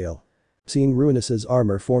 Inferno Gale. Seeing Ruinous's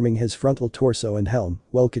armor forming his frontal torso and helm,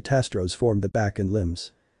 while Catastros formed the back and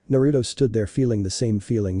limbs. Naruto stood there feeling the same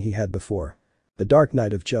feeling he had before. The Dark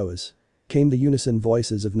Knight of Choas. Came the unison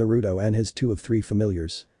voices of Naruto and his 2 of 3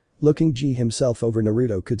 familiars. Looking G himself over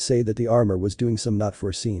Naruto could say that the armor was doing some not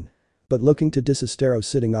foreseen. But looking to Desistero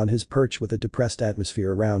sitting on his perch with a depressed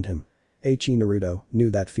atmosphere around him. Naruto knew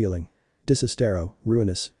that feeling. Desistero,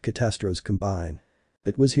 Ruinous, Catastros combine.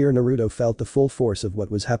 It was here Naruto felt the full force of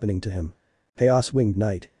what was happening to him. Chaos Winged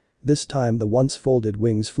Knight. This time the once folded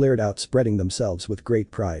wings flared out spreading themselves with great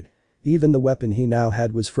pride. Even the weapon he now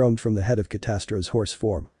had was thrown from the head of Catastro's horse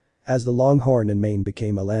form. As the long horn and mane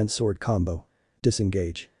became a lance-sword combo.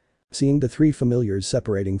 Disengage. Seeing the 3 familiars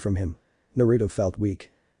separating from him. Naruto felt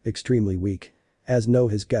weak. Extremely weak. As no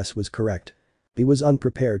his guess was correct. He was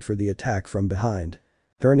unprepared for the attack from behind.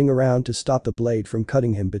 Turning around to stop the blade from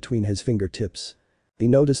cutting him between his fingertips. He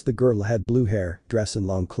noticed the girl had blue hair, dress and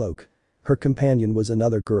long cloak. Her companion was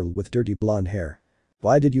another girl with dirty blonde hair.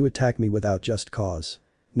 Why did you attack me without just cause?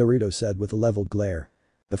 Naruto said with a leveled glare.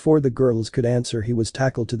 Before the girls could answer he was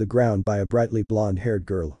tackled to the ground by a brightly blonde-haired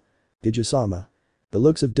girl. Ijusama. The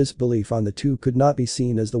looks of disbelief on the two could not be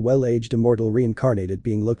seen as the well-aged immortal reincarnated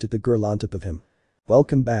being looked at the girl on top of him.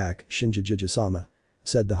 Welcome back, Shinji Ijusama.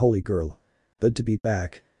 Said the holy girl. Good to be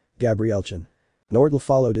back. Gabrielchen. Nordal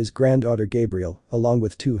followed his granddaughter Gabriel, along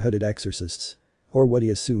with 2 hooded exorcists. Or what he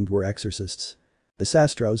assumed were exorcists. The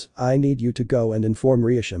Sastros, I need you to go and inform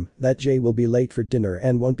Riashim that Jay will be late for dinner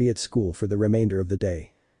and won't be at school for the remainder of the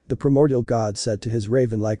day. The primordial god said to his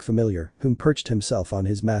raven-like familiar, whom perched himself on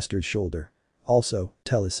his master's shoulder. Also,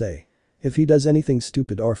 tell Issei. If he does anything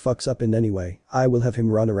stupid or fucks up in any way, I will have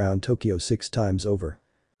him run around Tokyo 6 times over.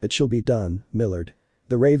 It shall be done, Millard.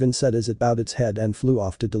 The raven said as it bowed its head and flew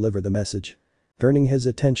off to deliver the message. Turning his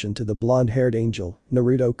attention to the blonde-haired angel,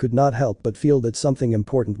 Naruto could not help but feel that something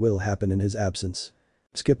important will happen in his absence.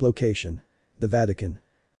 Skip location. The Vatican.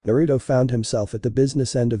 Naruto found himself at the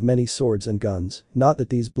business end of many swords and guns, not that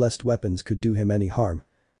these blessed weapons could do him any harm.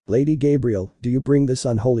 Lady Gabriel, do you bring this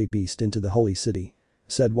unholy beast into the holy city?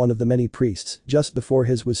 Said one of the many priests just before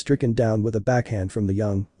his was stricken down with a backhand from the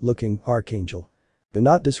young-looking archangel. Do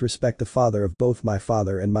not disrespect the father of both my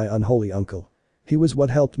father and my unholy uncle. He was what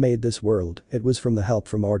helped made this world, it was from the help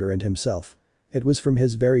from order and himself. It was from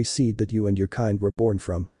his very seed that you and your kind were born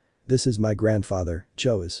from. This is my grandfather,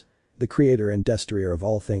 Choas. The creator and destroyer of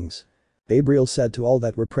all things. Gabriel said to all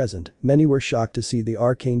that were present, many were shocked to see the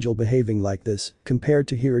archangel behaving like this, compared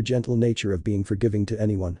to her gentle nature of being forgiving to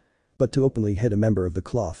anyone. But to openly hit a member of the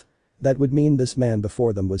cloth. That would mean this man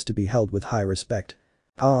before them was to be held with high respect.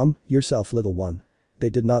 Calm yourself little one. They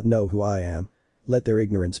did not know who I am. Let their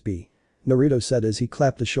ignorance be. Naruto said as he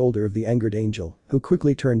clapped the shoulder of the angered angel, who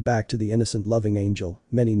quickly turned back to the innocent loving angel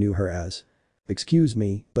many knew her as. Excuse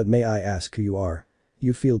me, but may I ask who you are?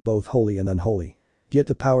 You feel both holy and unholy. Yet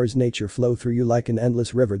the power's nature flow through you like an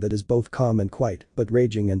endless river that is both calm and quiet, but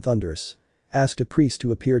raging and thunderous. Asked a priest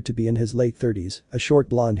who appeared to be in his late 30s, a short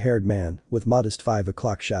blonde-haired man, with modest 5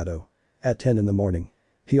 o'clock shadow. At 10 in the morning.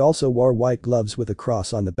 He also wore white gloves with a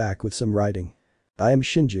cross on the back with some writing. I am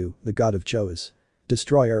Shinju, the god of Choas.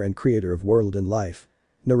 Destroyer and creator of world and life.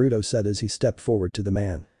 Naruto said as he stepped forward to the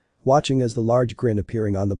man. Watching as the large grin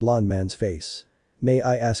appearing on the blonde man's face. May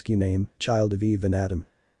I ask you name, child of Eve and Adam?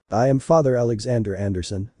 I am Father Alexander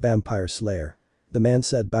Anderson, vampire slayer. The man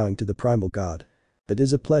said bowing to the primal god. It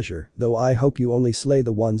is a pleasure, though I hope you only slay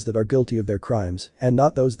the ones that are guilty of their crimes and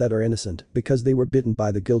not those that are innocent because they were bitten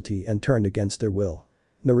by the guilty and turned against their will.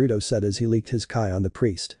 Naruto said as he leaked his kai on the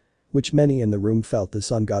priest. Which many in the room felt this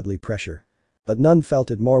ungodly pressure. But none felt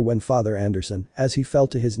it more when Father Anderson, as he fell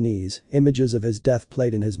to his knees, images of his death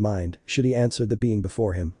played in his mind, should he answer the being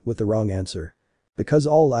before him with the wrong answer. Because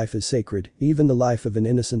all life is sacred, even the life of an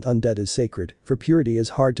innocent undead is sacred, for purity is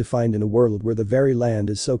hard to find in a world where the very land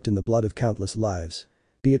is soaked in the blood of countless lives.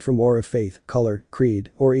 Be it from war of faith, color,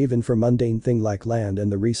 creed, or even for mundane thing like land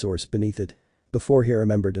and the resource beneath it. Before he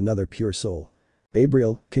remembered another pure soul.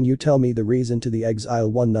 Gabriel, can you tell me the reason to the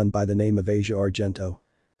exile one nun by the name of Asia Argento?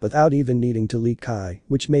 Without even needing to leak kai,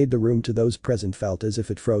 which made the room to those present felt as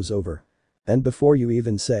if it froze over. And before you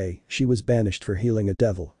even say, she was banished for healing a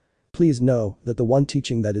devil. Please know that the one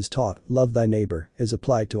teaching that is taught, love thy neighbor, is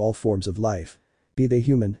applied to all forms of life. Be they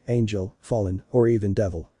human, angel, fallen, or even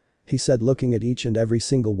devil. He said looking at each and every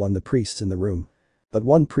single one the priests in the room. But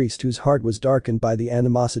one priest whose heart was darkened by the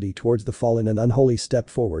animosity towards the fallen and unholy stepped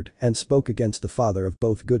forward and spoke against the father of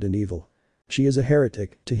both good and evil. She is a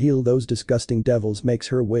heretic, to heal those disgusting devils makes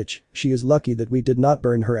her a witch, she is lucky that we did not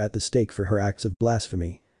burn her at the stake for her acts of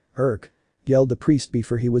blasphemy. Irk! Yelled the priest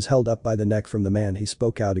before he was held up by the neck from the man he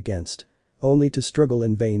spoke out against. Only to struggle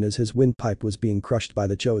in vain as his windpipe was being crushed by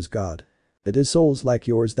the chose god. It is souls like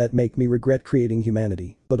yours that make me regret creating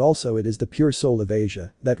humanity, but also it is the pure soul of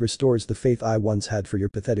Asia that restores the faith I once had for your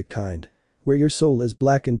pathetic kind. Where your soul is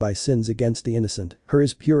blackened by sins against the innocent, her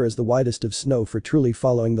is pure as the whitest of snow for truly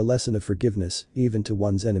following the lesson of forgiveness, even to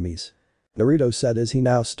one's enemies. Naruto said as he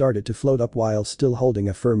now started to float up while still holding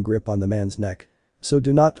a firm grip on the man's neck. So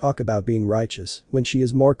do not talk about being righteous when she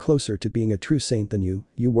is more closer to being a true saint than you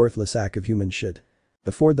worthless sack of human shit.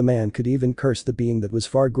 Before the man could even curse the being that was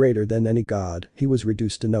far greater than any god, he was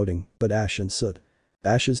reduced to noting, but ash and soot.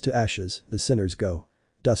 Ashes to ashes, the sinners go.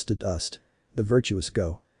 Dust to dust. The virtuous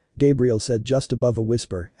go. Gabriel said just above a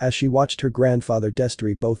whisper as she watched her grandfather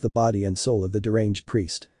destroy both the body and soul of the deranged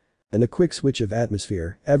priest. In a quick switch of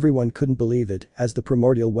atmosphere, everyone couldn't believe it as the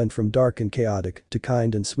primordial went from dark and chaotic to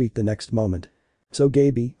kind and sweet the next moment. So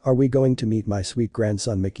Gaby, are we going to meet my sweet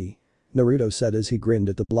grandson Mickey? Naruto said as he grinned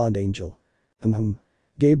at the blonde angel.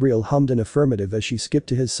 Gabriel hummed an affirmative as she skipped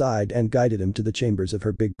to his side and guided him to the chambers of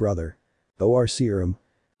her big brother. Or serum.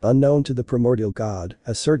 Unknown to the primordial god,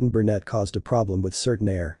 a certain brunette caused a problem with certain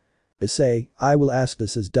air. Say, I will ask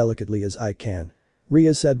this as delicately as I can.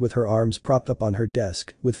 Ria said with her arms propped up on her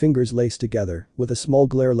desk, with fingers laced together, with a small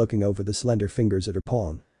glare looking over the slender fingers at her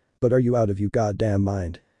palm. But are you out of your goddamn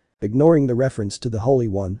mind? Ignoring the reference to the Holy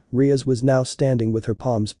One, Ria's was now standing with her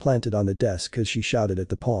palms planted on the desk as she shouted at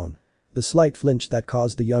the pawn. The slight flinch that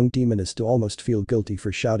caused the young demoness to almost feel guilty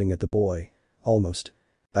for shouting at the boy. Almost.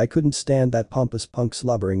 I couldn't stand that pompous punk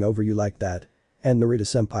slobbering over you like that. And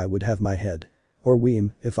Narita-senpai would have my head. Or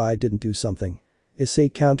Weem, if I didn't do something.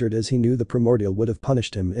 Issei countered as he knew the primordial would have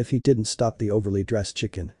punished him if he didn't stop the overly dressed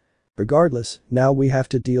chicken. Regardless, now we have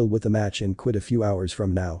to deal with the match and quit a few hours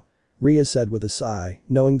from now. Ria said with a sigh,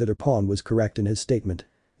 knowing that her pawn was correct in his statement.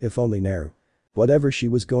 If only Naru. Whatever she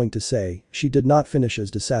was going to say, she did not finish as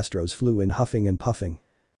Desastros flew in huffing and puffing.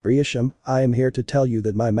 Riasham, I am here to tell you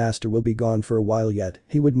that my master will be gone for a while yet,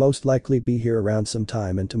 he would most likely be here around some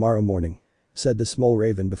time and tomorrow morning. Said the small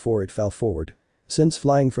raven before it fell forward. Since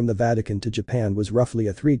flying from the Vatican to Japan was roughly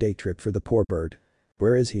a 3-day trip for the poor bird.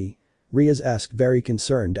 Where is he? Riaz asked very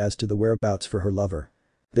concerned as to the whereabouts for her lover.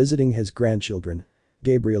 Visiting his grandchildren.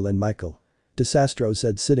 Gabriel and Michael. Desastro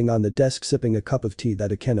said sitting on the desk sipping a cup of tea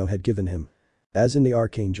that Akeno had given him. As in the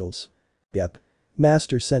archangels. Yep.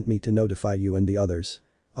 Master sent me to notify you and the others.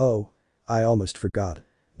 Oh. I almost forgot.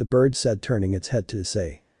 The bird said turning its head to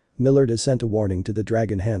Issei. Millard has sent a warning to the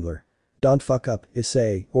dragon handler. Don't fuck up,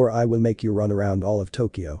 Issei, or I will make you run around all of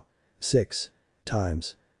Tokyo. 6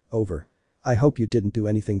 times. Over. I hope you didn't do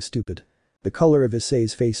anything stupid. The color of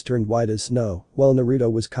Issei's face turned white as snow, while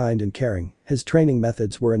Naruto was kind and caring, his training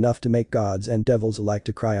methods were enough to make gods and devils alike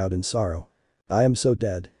to cry out in sorrow. I am so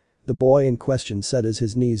dead. The boy in question said as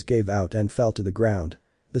his knees gave out and fell to the ground.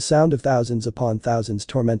 The sound of thousands upon thousands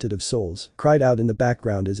tormented of souls cried out in the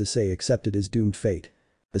background as Issei accepted his doomed fate.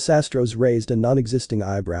 Desastros raised a non-existing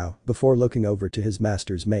eyebrow before looking over to his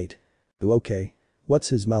master's mate. "Oh, okay. What's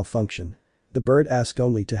his malfunction?" The bird asked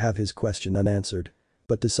only to have his question unanswered.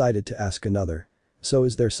 But decided to ask another. So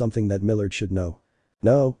is there something that Millard should know?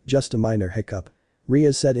 No, just a minor hiccup.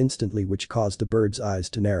 Ria said instantly, which caused the bird's eyes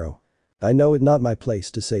to narrow. I know it not my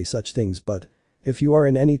place to say such things, but if you are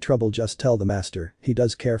in any trouble just tell the master, he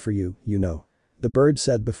does care for you, you know. The bird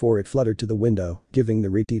said before it fluttered to the window, giving the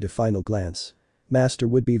Riti a final glance. Master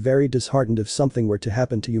would be very disheartened if something were to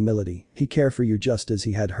happen to you Milady, he care for you just as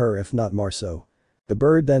he had her if not more so. The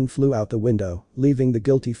bird then flew out the window, leaving the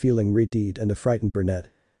guilty feeling Reed and a frightened brunette.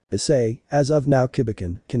 Issei, as of now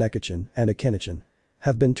Kibikin, Kanekichin, and Akenichin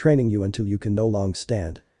have been training you until you can no longer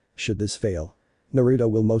stand. Should this fail, Naruto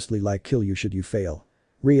will mostly like kill you should you fail.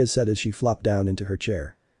 Ria said as she flopped down into her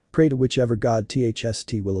chair. Pray to whichever god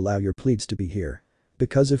THST will allow your pleads to be here.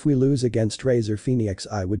 Because if we lose against Razor Phoenix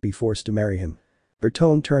I would be forced to marry him. Her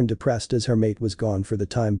tone turned depressed as her mate was gone for the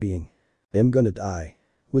time being. I'm gonna die.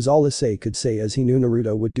 Was all Issei could say as he knew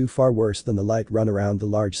Naruto would do far worse than the light run around the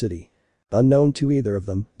large city. Unknown to either of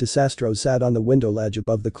them, Desastro sat on the window ledge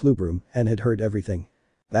above the club room and had heard everything.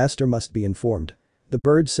 Master must be informed. The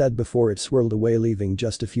bird said before it swirled away leaving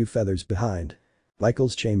just a few feathers behind.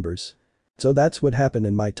 Michael's chambers. So that's what happened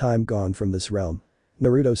in my time gone from this realm.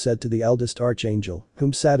 Naruto said to the eldest archangel,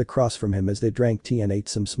 whom sat across from him as they drank tea and ate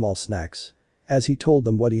some small snacks. As he told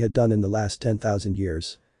them what he had done in the last 10,000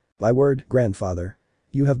 years. My word, grandfather.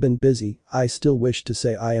 You have been busy, I still wish to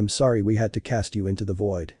say I am sorry we had to cast you into the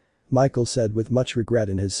void. Michael said with much regret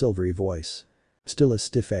in his silvery voice. Still a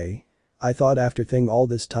stiff eh? I thought after thing all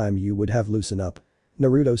this time you would have loosened up.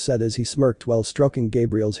 Naruto said as he smirked while stroking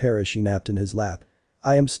Gabriel's hair as she napped in his lap.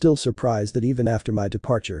 I am still surprised that even after my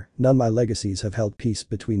departure, none my legacies have held peace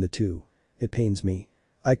between the two. It pains me.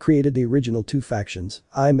 I created the original two factions,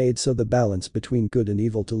 I made so the balance between good and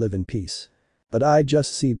evil to live in peace. But I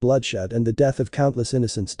just see bloodshed and the death of countless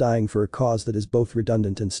innocents dying for a cause that is both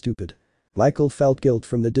redundant and stupid. Michael felt guilt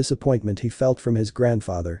from the disappointment he felt from his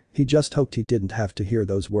grandfather, he just hoped he didn't have to hear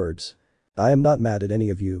those words. I am not mad at any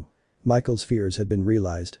of you. Michael's fears had been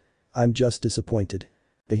realized. I'm just disappointed.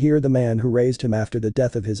 To hear the man who raised him after the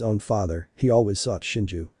death of his own father, he always sought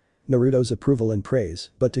Shinju. Naruto's approval and praise,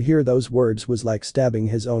 but to hear those words was like stabbing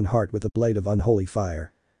his own heart with a blade of unholy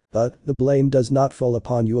fire. But, the blame does not fall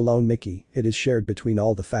upon you alone Mickey, it is shared between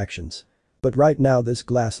all the factions. But right now this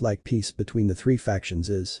glass-like peace between the three factions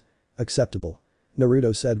is acceptable.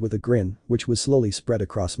 Naruto said with a grin, which was slowly spread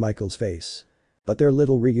across Michael's face. But their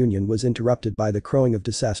little reunion was interrupted by the crowing of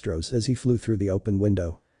Desastros as he flew through the open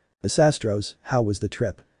window. Desastros, how was the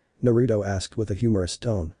trip? Naruto asked with a humorous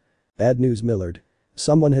tone. Bad news Millard.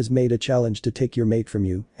 Someone has made a challenge to take your mate from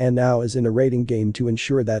you and now is in a rating game to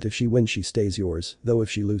ensure that if she wins she stays yours, though if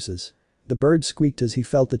she loses. The bird squeaked as he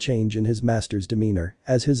felt the change in his master's demeanor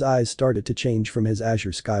as his eyes started to change from his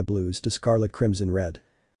azure sky blues to scarlet crimson red.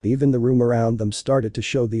 Even the room around them started to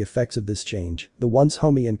show the effects of this change, the once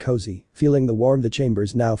homey and cozy, feeling the warmth the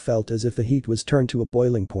chambers now felt as if the heat was turned to a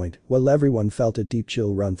boiling point while everyone felt a deep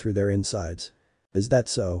chill run through their insides. Is that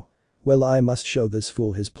so? Well I must show this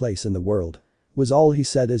fool his place in the world. Was all he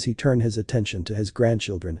said as he turned his attention to his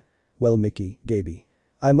grandchildren. Well Mickey, Gaby.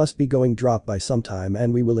 I must be going drop by sometime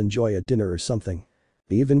and we will enjoy a dinner or something.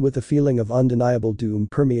 Even with a feeling of undeniable doom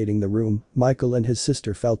permeating the room, Michael and his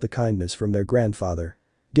sister felt the kindness from their grandfather.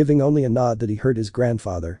 Giving only a nod that he heard his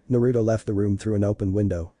grandfather, Naruto left the room through an open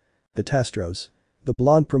window. Catastros. The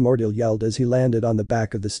blonde primordial yelled as he landed on the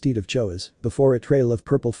back of the steed of Choas before a trail of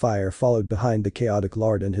purple fire followed behind the chaotic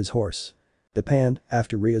lord and his horse. Japan,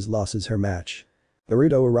 after Ria's losses her match.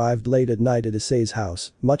 Naruto arrived late at night at Issei's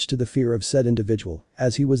house, much to the fear of said individual,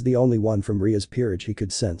 as he was the only one from Ria's peerage he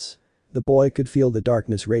could sense. The boy could feel the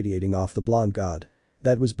darkness radiating off the blonde god.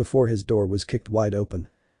 That was before his door was kicked wide open.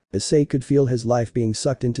 Issei could feel his life being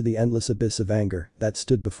sucked into the endless abyss of anger that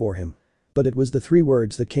stood before him. But it was the three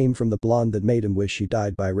words that came from the blonde that made him wish she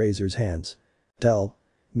died by Razor's hands. Tell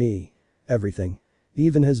me everything.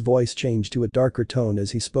 Even his voice changed to a darker tone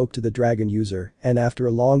as he spoke to the dragon user, and after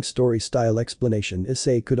a long story-style explanation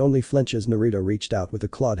Issei could only flinch as Naruto reached out with a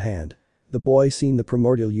clawed hand. The boy seen the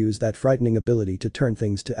primordial use that frightening ability to turn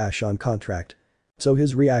things to ash on contract. So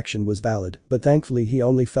his reaction was valid, but thankfully he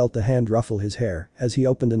only felt the hand ruffle his hair as he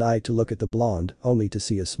opened an eye to look at the blonde, only to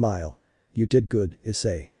see a smile. You did good,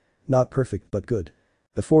 Issei. Not perfect but good.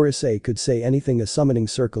 Before Issei could say anything a summoning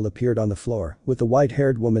circle appeared on the floor, with the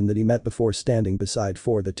white-haired woman that he met before standing beside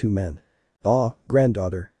the two men. Aw,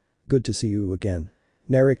 granddaughter. Good to see you again.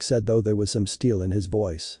 Narek said though there was some steel in his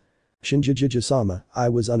voice. Shinjiji-sama, I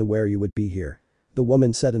was unaware you would be here. The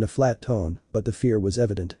woman said in a flat tone, but the fear was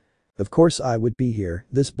evident. Of course I would be here,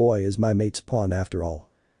 this boy is my mate's pawn after all.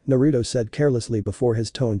 Naruto said carelessly before his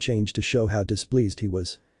tone changed to show how displeased he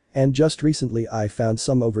was. And just recently I found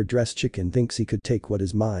some overdressed chicken thinks he could take what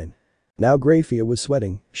is mine. Now Grafia was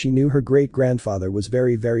sweating, she knew her great-grandfather was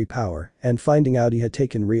very power, and finding out he had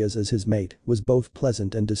taken Rias as his mate was both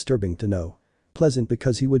pleasant and disturbing to know. Pleasant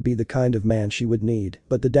because he would be the kind of man she would need,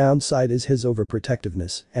 but the downside is his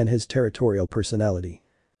overprotectiveness and his territorial personality.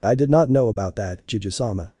 I did not know about that,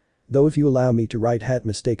 Jiji-sama. Though if you allow me to write hat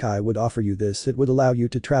mistake I would offer you this, it would allow you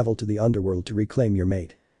to travel to the underworld to reclaim your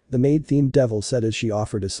mate. The maid-themed devil said as she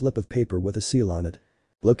offered a slip of paper with a seal on it.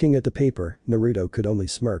 Looking at the paper, Naruto could only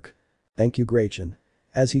smirk. Thank you Gretchen.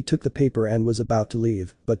 As he took the paper and was about to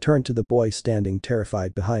leave, but turned to the boy standing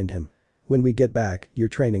terrified behind him. When we get back, your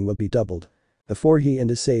training will be doubled. Before he and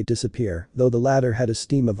Issei disappear, though the latter had a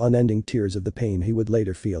steam of unending tears of the pain he would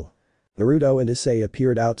later feel. Naruto and Issei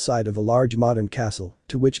appeared outside of a large modern castle,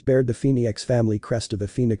 to which bared the Phoenix family crest of a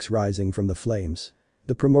phoenix rising from the flames.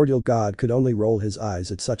 The primordial god could only roll his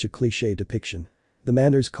eyes at such a cliché depiction. The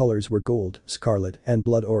manor's colors were gold, scarlet, and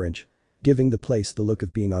blood orange, giving the place the look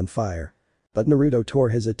of being on fire. But Naruto tore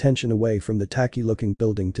his attention away from the tacky-looking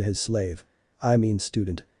building to his slave. I mean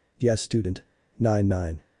student. Yes student.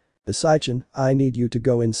 9-9. Isai-chan, I need you to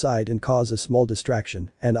go inside and cause a small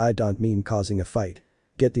distraction, and I don't mean causing a fight.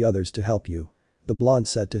 Get the others to help you. The blonde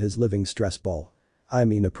said to his living stress ball. I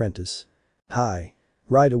mean apprentice. Hi.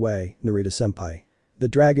 Right away, Naruto-senpai. The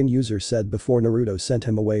dragon user said before Naruto sent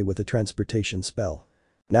him away with a transportation spell.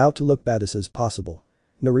 Now to look badass as possible.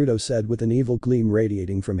 Naruto said with an evil gleam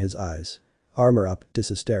radiating from his eyes. Armor up,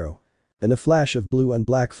 Desistero. In a flash of blue and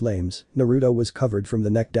black flames, Naruto was covered from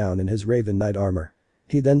the neck down in his Raven Knight armor.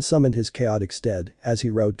 He then summoned his chaotic steed as he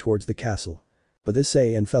rode towards the castle. With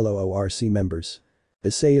Issei and fellow ORC members.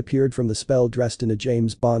 Issei appeared from the spell dressed in a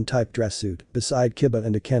James Bond-type dress suit beside Kiba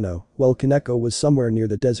and Akeno, while Kaneko was somewhere near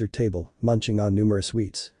the desert table, munching on numerous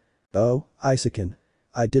sweets. Oh, Isaacin.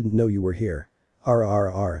 I didn't know you were here.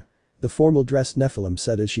 Ara. The formal-dressed Nephilim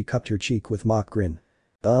said as she cupped her cheek with mock grin.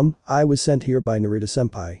 I was sent here by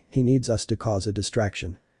Naruto-senpai, he needs us to cause a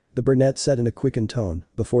distraction. The brunette said in a quickened tone,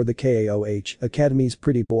 before the KAOH Academy's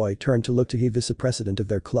pretty boy turned to look to the vice-president of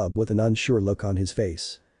their club with an unsure look on his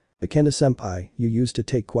face. Akena-senpai, you used to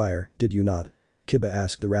take choir, did you not? Kiba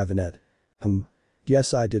asked the Ravenette.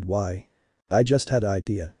 Yes I did why? I just had an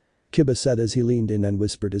idea. Kiba said as he leaned in and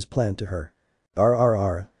whispered his plan to her.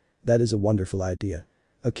 That is a wonderful idea.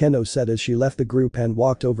 Akeno said as she left the group and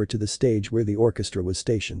walked over to the stage where the orchestra was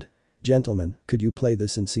stationed. Gentlemen, could you play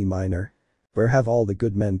this in C minor? Where have all the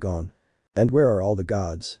good men gone? And where are all the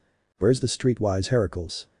gods? Where's the streetwise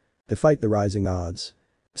Heracles? To fight the rising odds.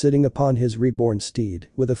 Sitting upon his reborn steed,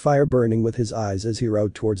 with a fire burning with his eyes as he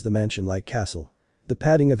rode towards the mansion-like castle. The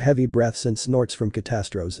padding of heavy breaths and snorts from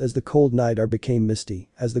Catastros as the cold night air became misty,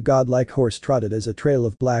 as the godlike horse trotted as a trail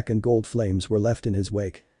of black and gold flames were left in his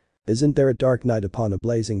wake. Isn't there a dark night upon a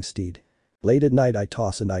blazing steed? Late at night I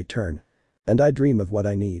toss and I turn. And I dream of what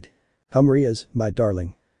I need. Rias, my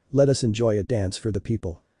darling. Let us enjoy a dance for the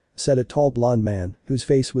people. Said a tall blonde man, whose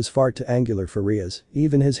face was far too angular for Ria's,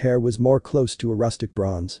 even his hair was more close to a rustic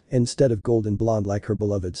bronze, instead of golden blonde like her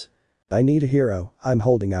beloved's. I need a hero, I'm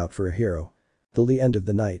holding out for a hero. Till the end of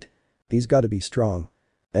the night. He's gotta be strong.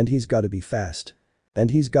 And he's gotta be fast.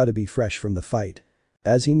 And he's gotta be fresh from the fight.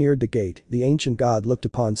 As he neared the gate, the ancient god looked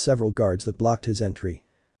upon several guards that blocked his entry.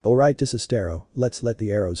 Alright Desistero, let's let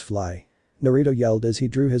the arrows fly. Naruto yelled as he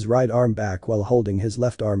drew his right arm back while holding his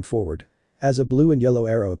left arm forward. As a blue and yellow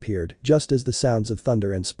arrow appeared, just as the sounds of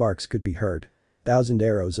thunder and sparks could be heard. 1,000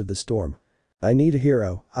 arrows of the storm. I need a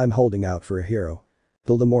hero, I'm holding out for a hero.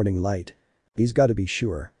 Till the morning light. He's gotta be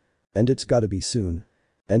sure. And it's gotta be soon.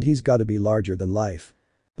 And he's gotta be larger than life.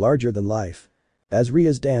 Larger than life. As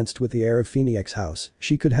Rias danced with the air of Phoenix House,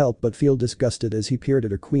 she could help but feel disgusted as he peered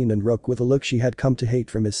at her queen and rook with a look she had come to hate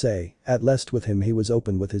from Issei, at least with him he was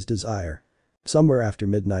open with his desire. Somewhere after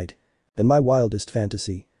midnight. In my wildest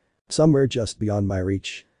fantasy. Somewhere just beyond my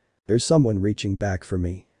reach. There's someone reaching back for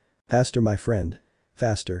me. Faster my friend.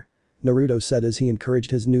 Faster. Naruto said as he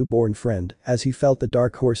encouraged his newborn friend as he felt the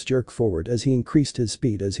dark horse jerk forward as he increased his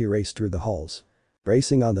speed as he raced through the halls.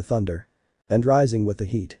 Racing on the thunder. And rising with the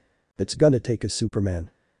heat. It's gonna take a Superman.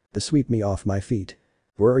 To sweep me off my feet.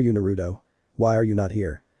 Where are you Naruto? Why are you not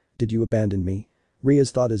here? Did you abandon me?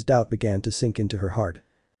 Ria's thought as doubt began to sink into her heart.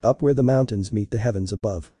 Up where the mountains meet the heavens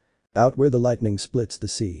above. Out where the lightning splits the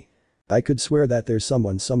sea. I could swear that there's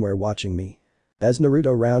someone somewhere watching me. As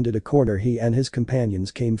Naruto rounded a corner he and his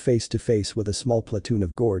companions came face to face with a small platoon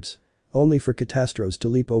of gourds. Only for Catastros to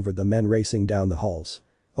leap over the men racing down the halls.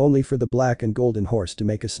 Only for the black and golden horse to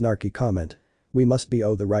make a snarky comment. We must be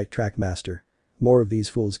the right track master. More of these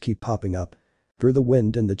fools keep popping up. Through the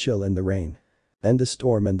wind and the chill and the rain. And the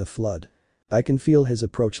storm and the flood. I can feel his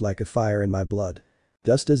approach like a fire in my blood.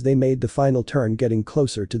 Just as they made the final turn getting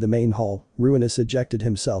closer to the main hall, Ruinous ejected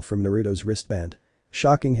himself from Naruto's wristband.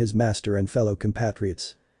 Shocking his master and fellow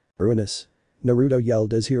compatriots. Ruinous. Naruto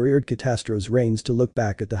yelled as he reared Catastro's reins to look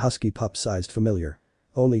back at the husky pup-sized familiar.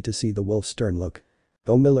 Only to see the wolf's stern look.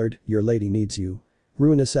 Oh Millard, your lady needs you.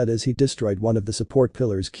 Runa said as he destroyed one of the support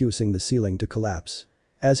pillars causing the ceiling to collapse.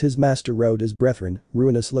 As his master rode his brethren,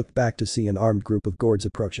 Ruinus looked back to see an armed group of guards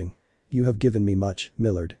approaching. You have given me much,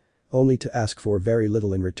 Millard. Only to ask for very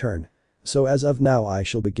little in return. So as of now I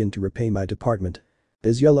shall begin to repay my department.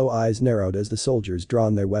 His yellow eyes narrowed as the soldiers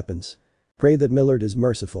drawn their weapons. Pray that Millard is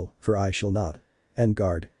merciful, for I shall not. En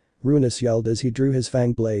garde. Ruinus yelled as he drew his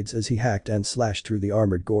fang blades as he hacked and slashed through the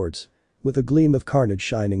armored guards. With a gleam of carnage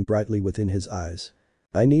shining brightly within his eyes.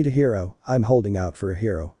 I need a hero, I'm holding out for a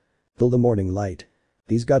hero. Till the morning light.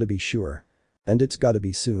 He's gotta be sure. And it's gotta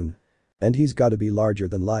be soon. And he's gotta be larger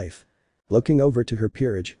than life. Looking over to her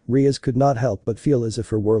peerage, Riaz could not help but feel as if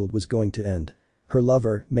her world was going to end. Her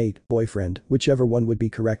lover, mate, boyfriend, whichever one would be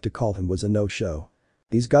correct to call him was a no-show.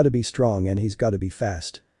 He's gotta be strong and he's gotta be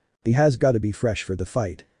fast. He has gotta be fresh for the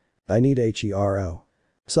fight. I need hero.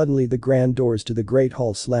 Suddenly the grand doors to the great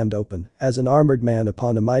hall slammed open as an armored man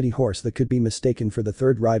upon a mighty horse that could be mistaken for the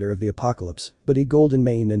third rider of the apocalypse, but he golden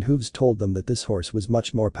mane and hooves told them that this horse was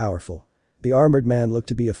much more powerful. The armored man looked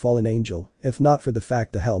to be a fallen angel, if not for the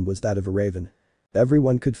fact the helm was that of a raven.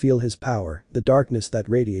 Everyone could feel his power, the darkness that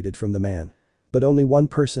radiated from the man. But only one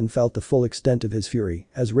person felt the full extent of his fury,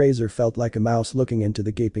 as Razor felt like a mouse looking into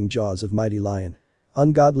the gaping jaws of mighty lion.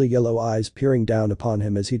 Ungodly yellow eyes peering down upon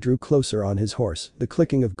him as he drew closer on his horse, the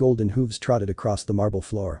clicking of golden hooves trotted across the marble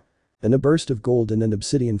floor. In a burst of golden and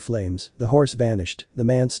obsidian flames, the horse vanished, the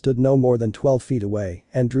man stood no more than 12 feet away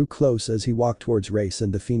and drew close as he walked towards Race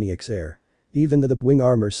and the Phoenix heir. Even the wing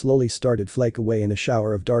armor slowly started flake away in a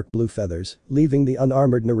shower of dark blue feathers, leaving the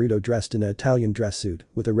unarmored Naruto dressed in an Italian dress suit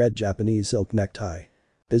with a red Japanese silk necktie.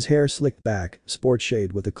 His hair slicked back, sport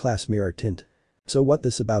shade with a class mirror tint. So what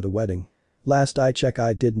this about a wedding? Last I check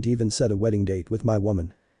I didn't even set a wedding date with my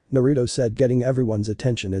woman. Naruto said getting everyone's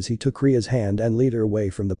attention as he took Ria's hand and led her away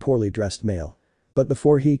from the poorly dressed male. But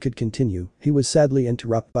before he could continue, he was sadly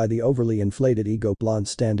interrupted by the overly inflated ego blonde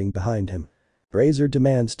standing behind him. Razor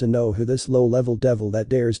demands to know who this low-level devil that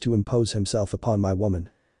dares to impose himself upon my woman.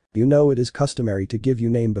 You know it is customary to give you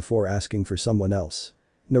name before asking for someone else.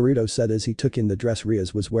 Naruto said as he took in the dress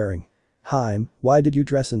Riaz was wearing. Haim, why did you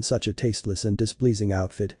dress in such a tasteless and displeasing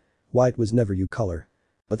outfit? White was never your color.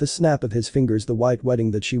 With the snap of his fingers the white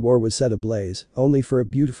wedding that she wore was set ablaze, only for a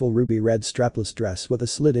beautiful ruby red strapless dress with a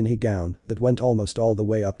slit-in gown that went almost all the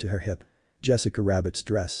way up to her hip. Jessica Rabbit's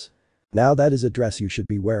dress. Now that is a dress you should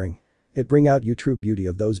be wearing. It bring out you true beauty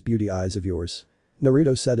of those beauty eyes of yours.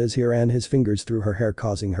 Naruto said as he ran his fingers through her hair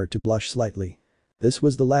causing her to blush slightly. This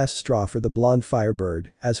was the last straw for the blonde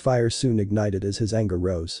firebird, as fire soon ignited as his anger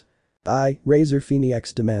rose. Razor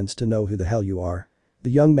Phoenix demands to know who the hell you are. The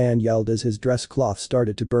young man yelled as his dress cloth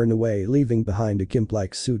started to burn away leaving behind a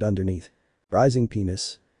gimp-like suit underneath. Rising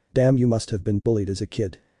penis. Damn you must have been bullied as a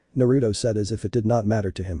kid. Naruto said as if it did not matter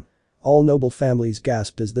to him. All noble families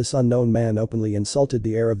gasped as this unknown man openly insulted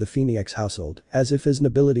the heir of the Phoenix household, as if his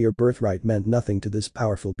nobility or birthright meant nothing to this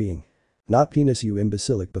powerful being. Not penis you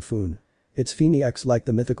imbecilic buffoon. It's Phoenix like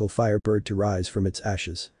the mythical firebird to rise from its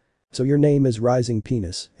ashes. So your name is Rising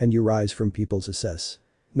Penis and you rise from people's assess.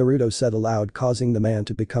 Naruto said aloud causing the man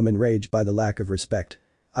to become enraged by the lack of respect.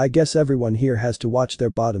 I guess everyone here has to watch their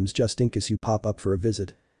bottoms just in case you pop up for a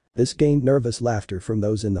visit. This gained nervous laughter from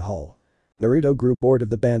those in the hall. Naruto grew bored of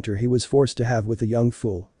the banter he was forced to have with the young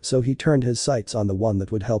fool, so he turned his sights on the one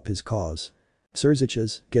that would help his cause.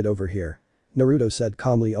 Surziches, get over here. Naruto said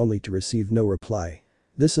calmly only to receive no reply.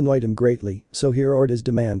 This annoyed him greatly, so he roared his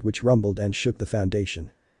demand which rumbled and shook the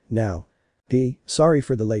foundation. Now. Sorry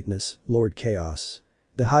for the lateness, Lord Chaos.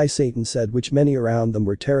 The High Satan said which many around them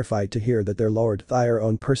were terrified to hear that their lord, their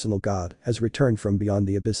own personal god, has returned from beyond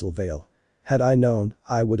the abyssal veil. Had I known,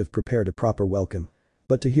 I would have prepared a proper welcome.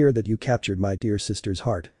 But to hear that you captured my dear sister's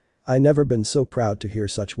heart. I never been so proud to hear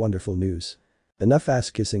such wonderful news. Enough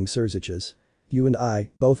ass-kissing Surziches. You and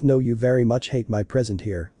I both know you very much hate my presence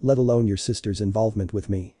here, let alone your sister's involvement with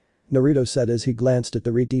me. Naruto said as he glanced at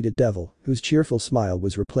the red-deeded devil, whose cheerful smile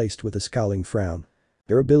was replaced with a scowling frown.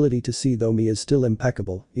 Your ability to see though me is still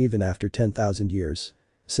impeccable, even after 10,000 years.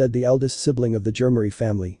 Said the eldest sibling of the Germary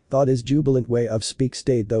family, thought his jubilant way of speak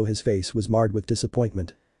stayed though his face was marred with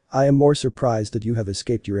disappointment. I am more surprised that you have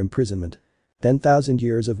escaped your imprisonment. 10,000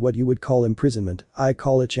 years of what you would call imprisonment, I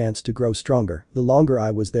call a chance to grow stronger. The longer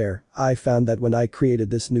I was there, I found that when I created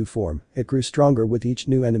this new form, it grew stronger with each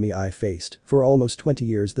new enemy I faced. For almost 20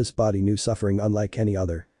 years this body knew suffering unlike any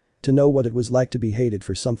other. To know what it was like to be hated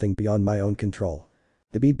for something beyond my own control.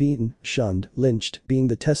 To be beaten, shunned, lynched, being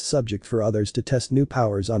the test subject for others to test new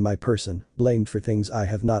powers on my person, blamed for things I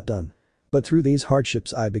have not done. But through these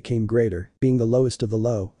hardships I became greater, being the lowest of the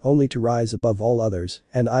low, only to rise above all others,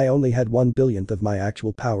 and I only had 1/1000th of my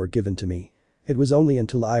actual power given to me. It was only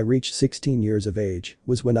until I reached 16 years of age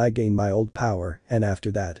was when I gained my old power, and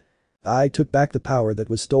after that. I took back the power that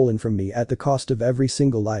was stolen from me at the cost of every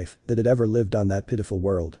single life that had ever lived on that pitiful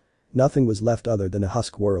world. Nothing was left other than a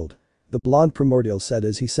husk world. The blonde primordial said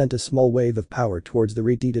as he sent a small wave of power towards the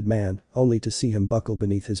redeeted man, only to see him buckle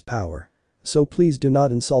beneath his power. So please do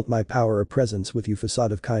not insult my power or presence with your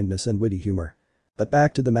facade of kindness and witty humor. But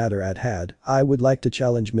back to the matter at hand, I would like to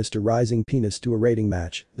challenge Mr. Rising Penis to a rating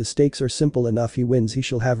match. The stakes are simple enough. He wins, he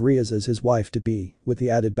shall have Riaz as his wife-to-be, with the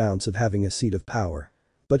added bounce of having a seat of power.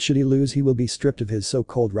 But should he lose, he will be stripped of his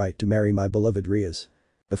so-called right to marry my beloved Riaz.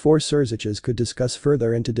 Before Surziches could discuss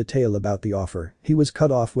further into detail about the offer, he was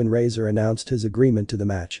cut off when Razor announced his agreement to the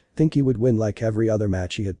match. Think he would win like every other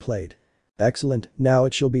match he had played. Excellent, now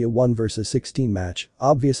it shall be a 1 vs 16 match.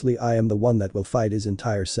 Obviously I am the one that will fight his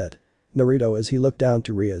entire set. Naruto as he looked down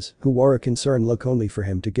to Riaz, who wore a concerned look only for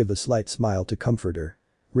him to give a slight smile to comfort her.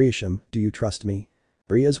 Riasham, do you trust me?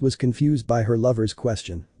 Riaz was confused by her lover's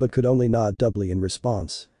question, but could only nod doubly in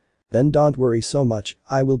response. Then don't worry so much,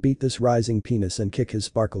 I will beat this rising penis and kick his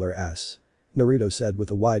sparkler ass. Naruto said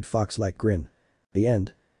with a wide fox-like grin. The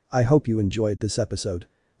end. I hope you enjoyed this episode.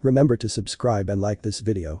 Remember to subscribe and like this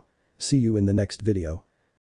video. See you in the next video.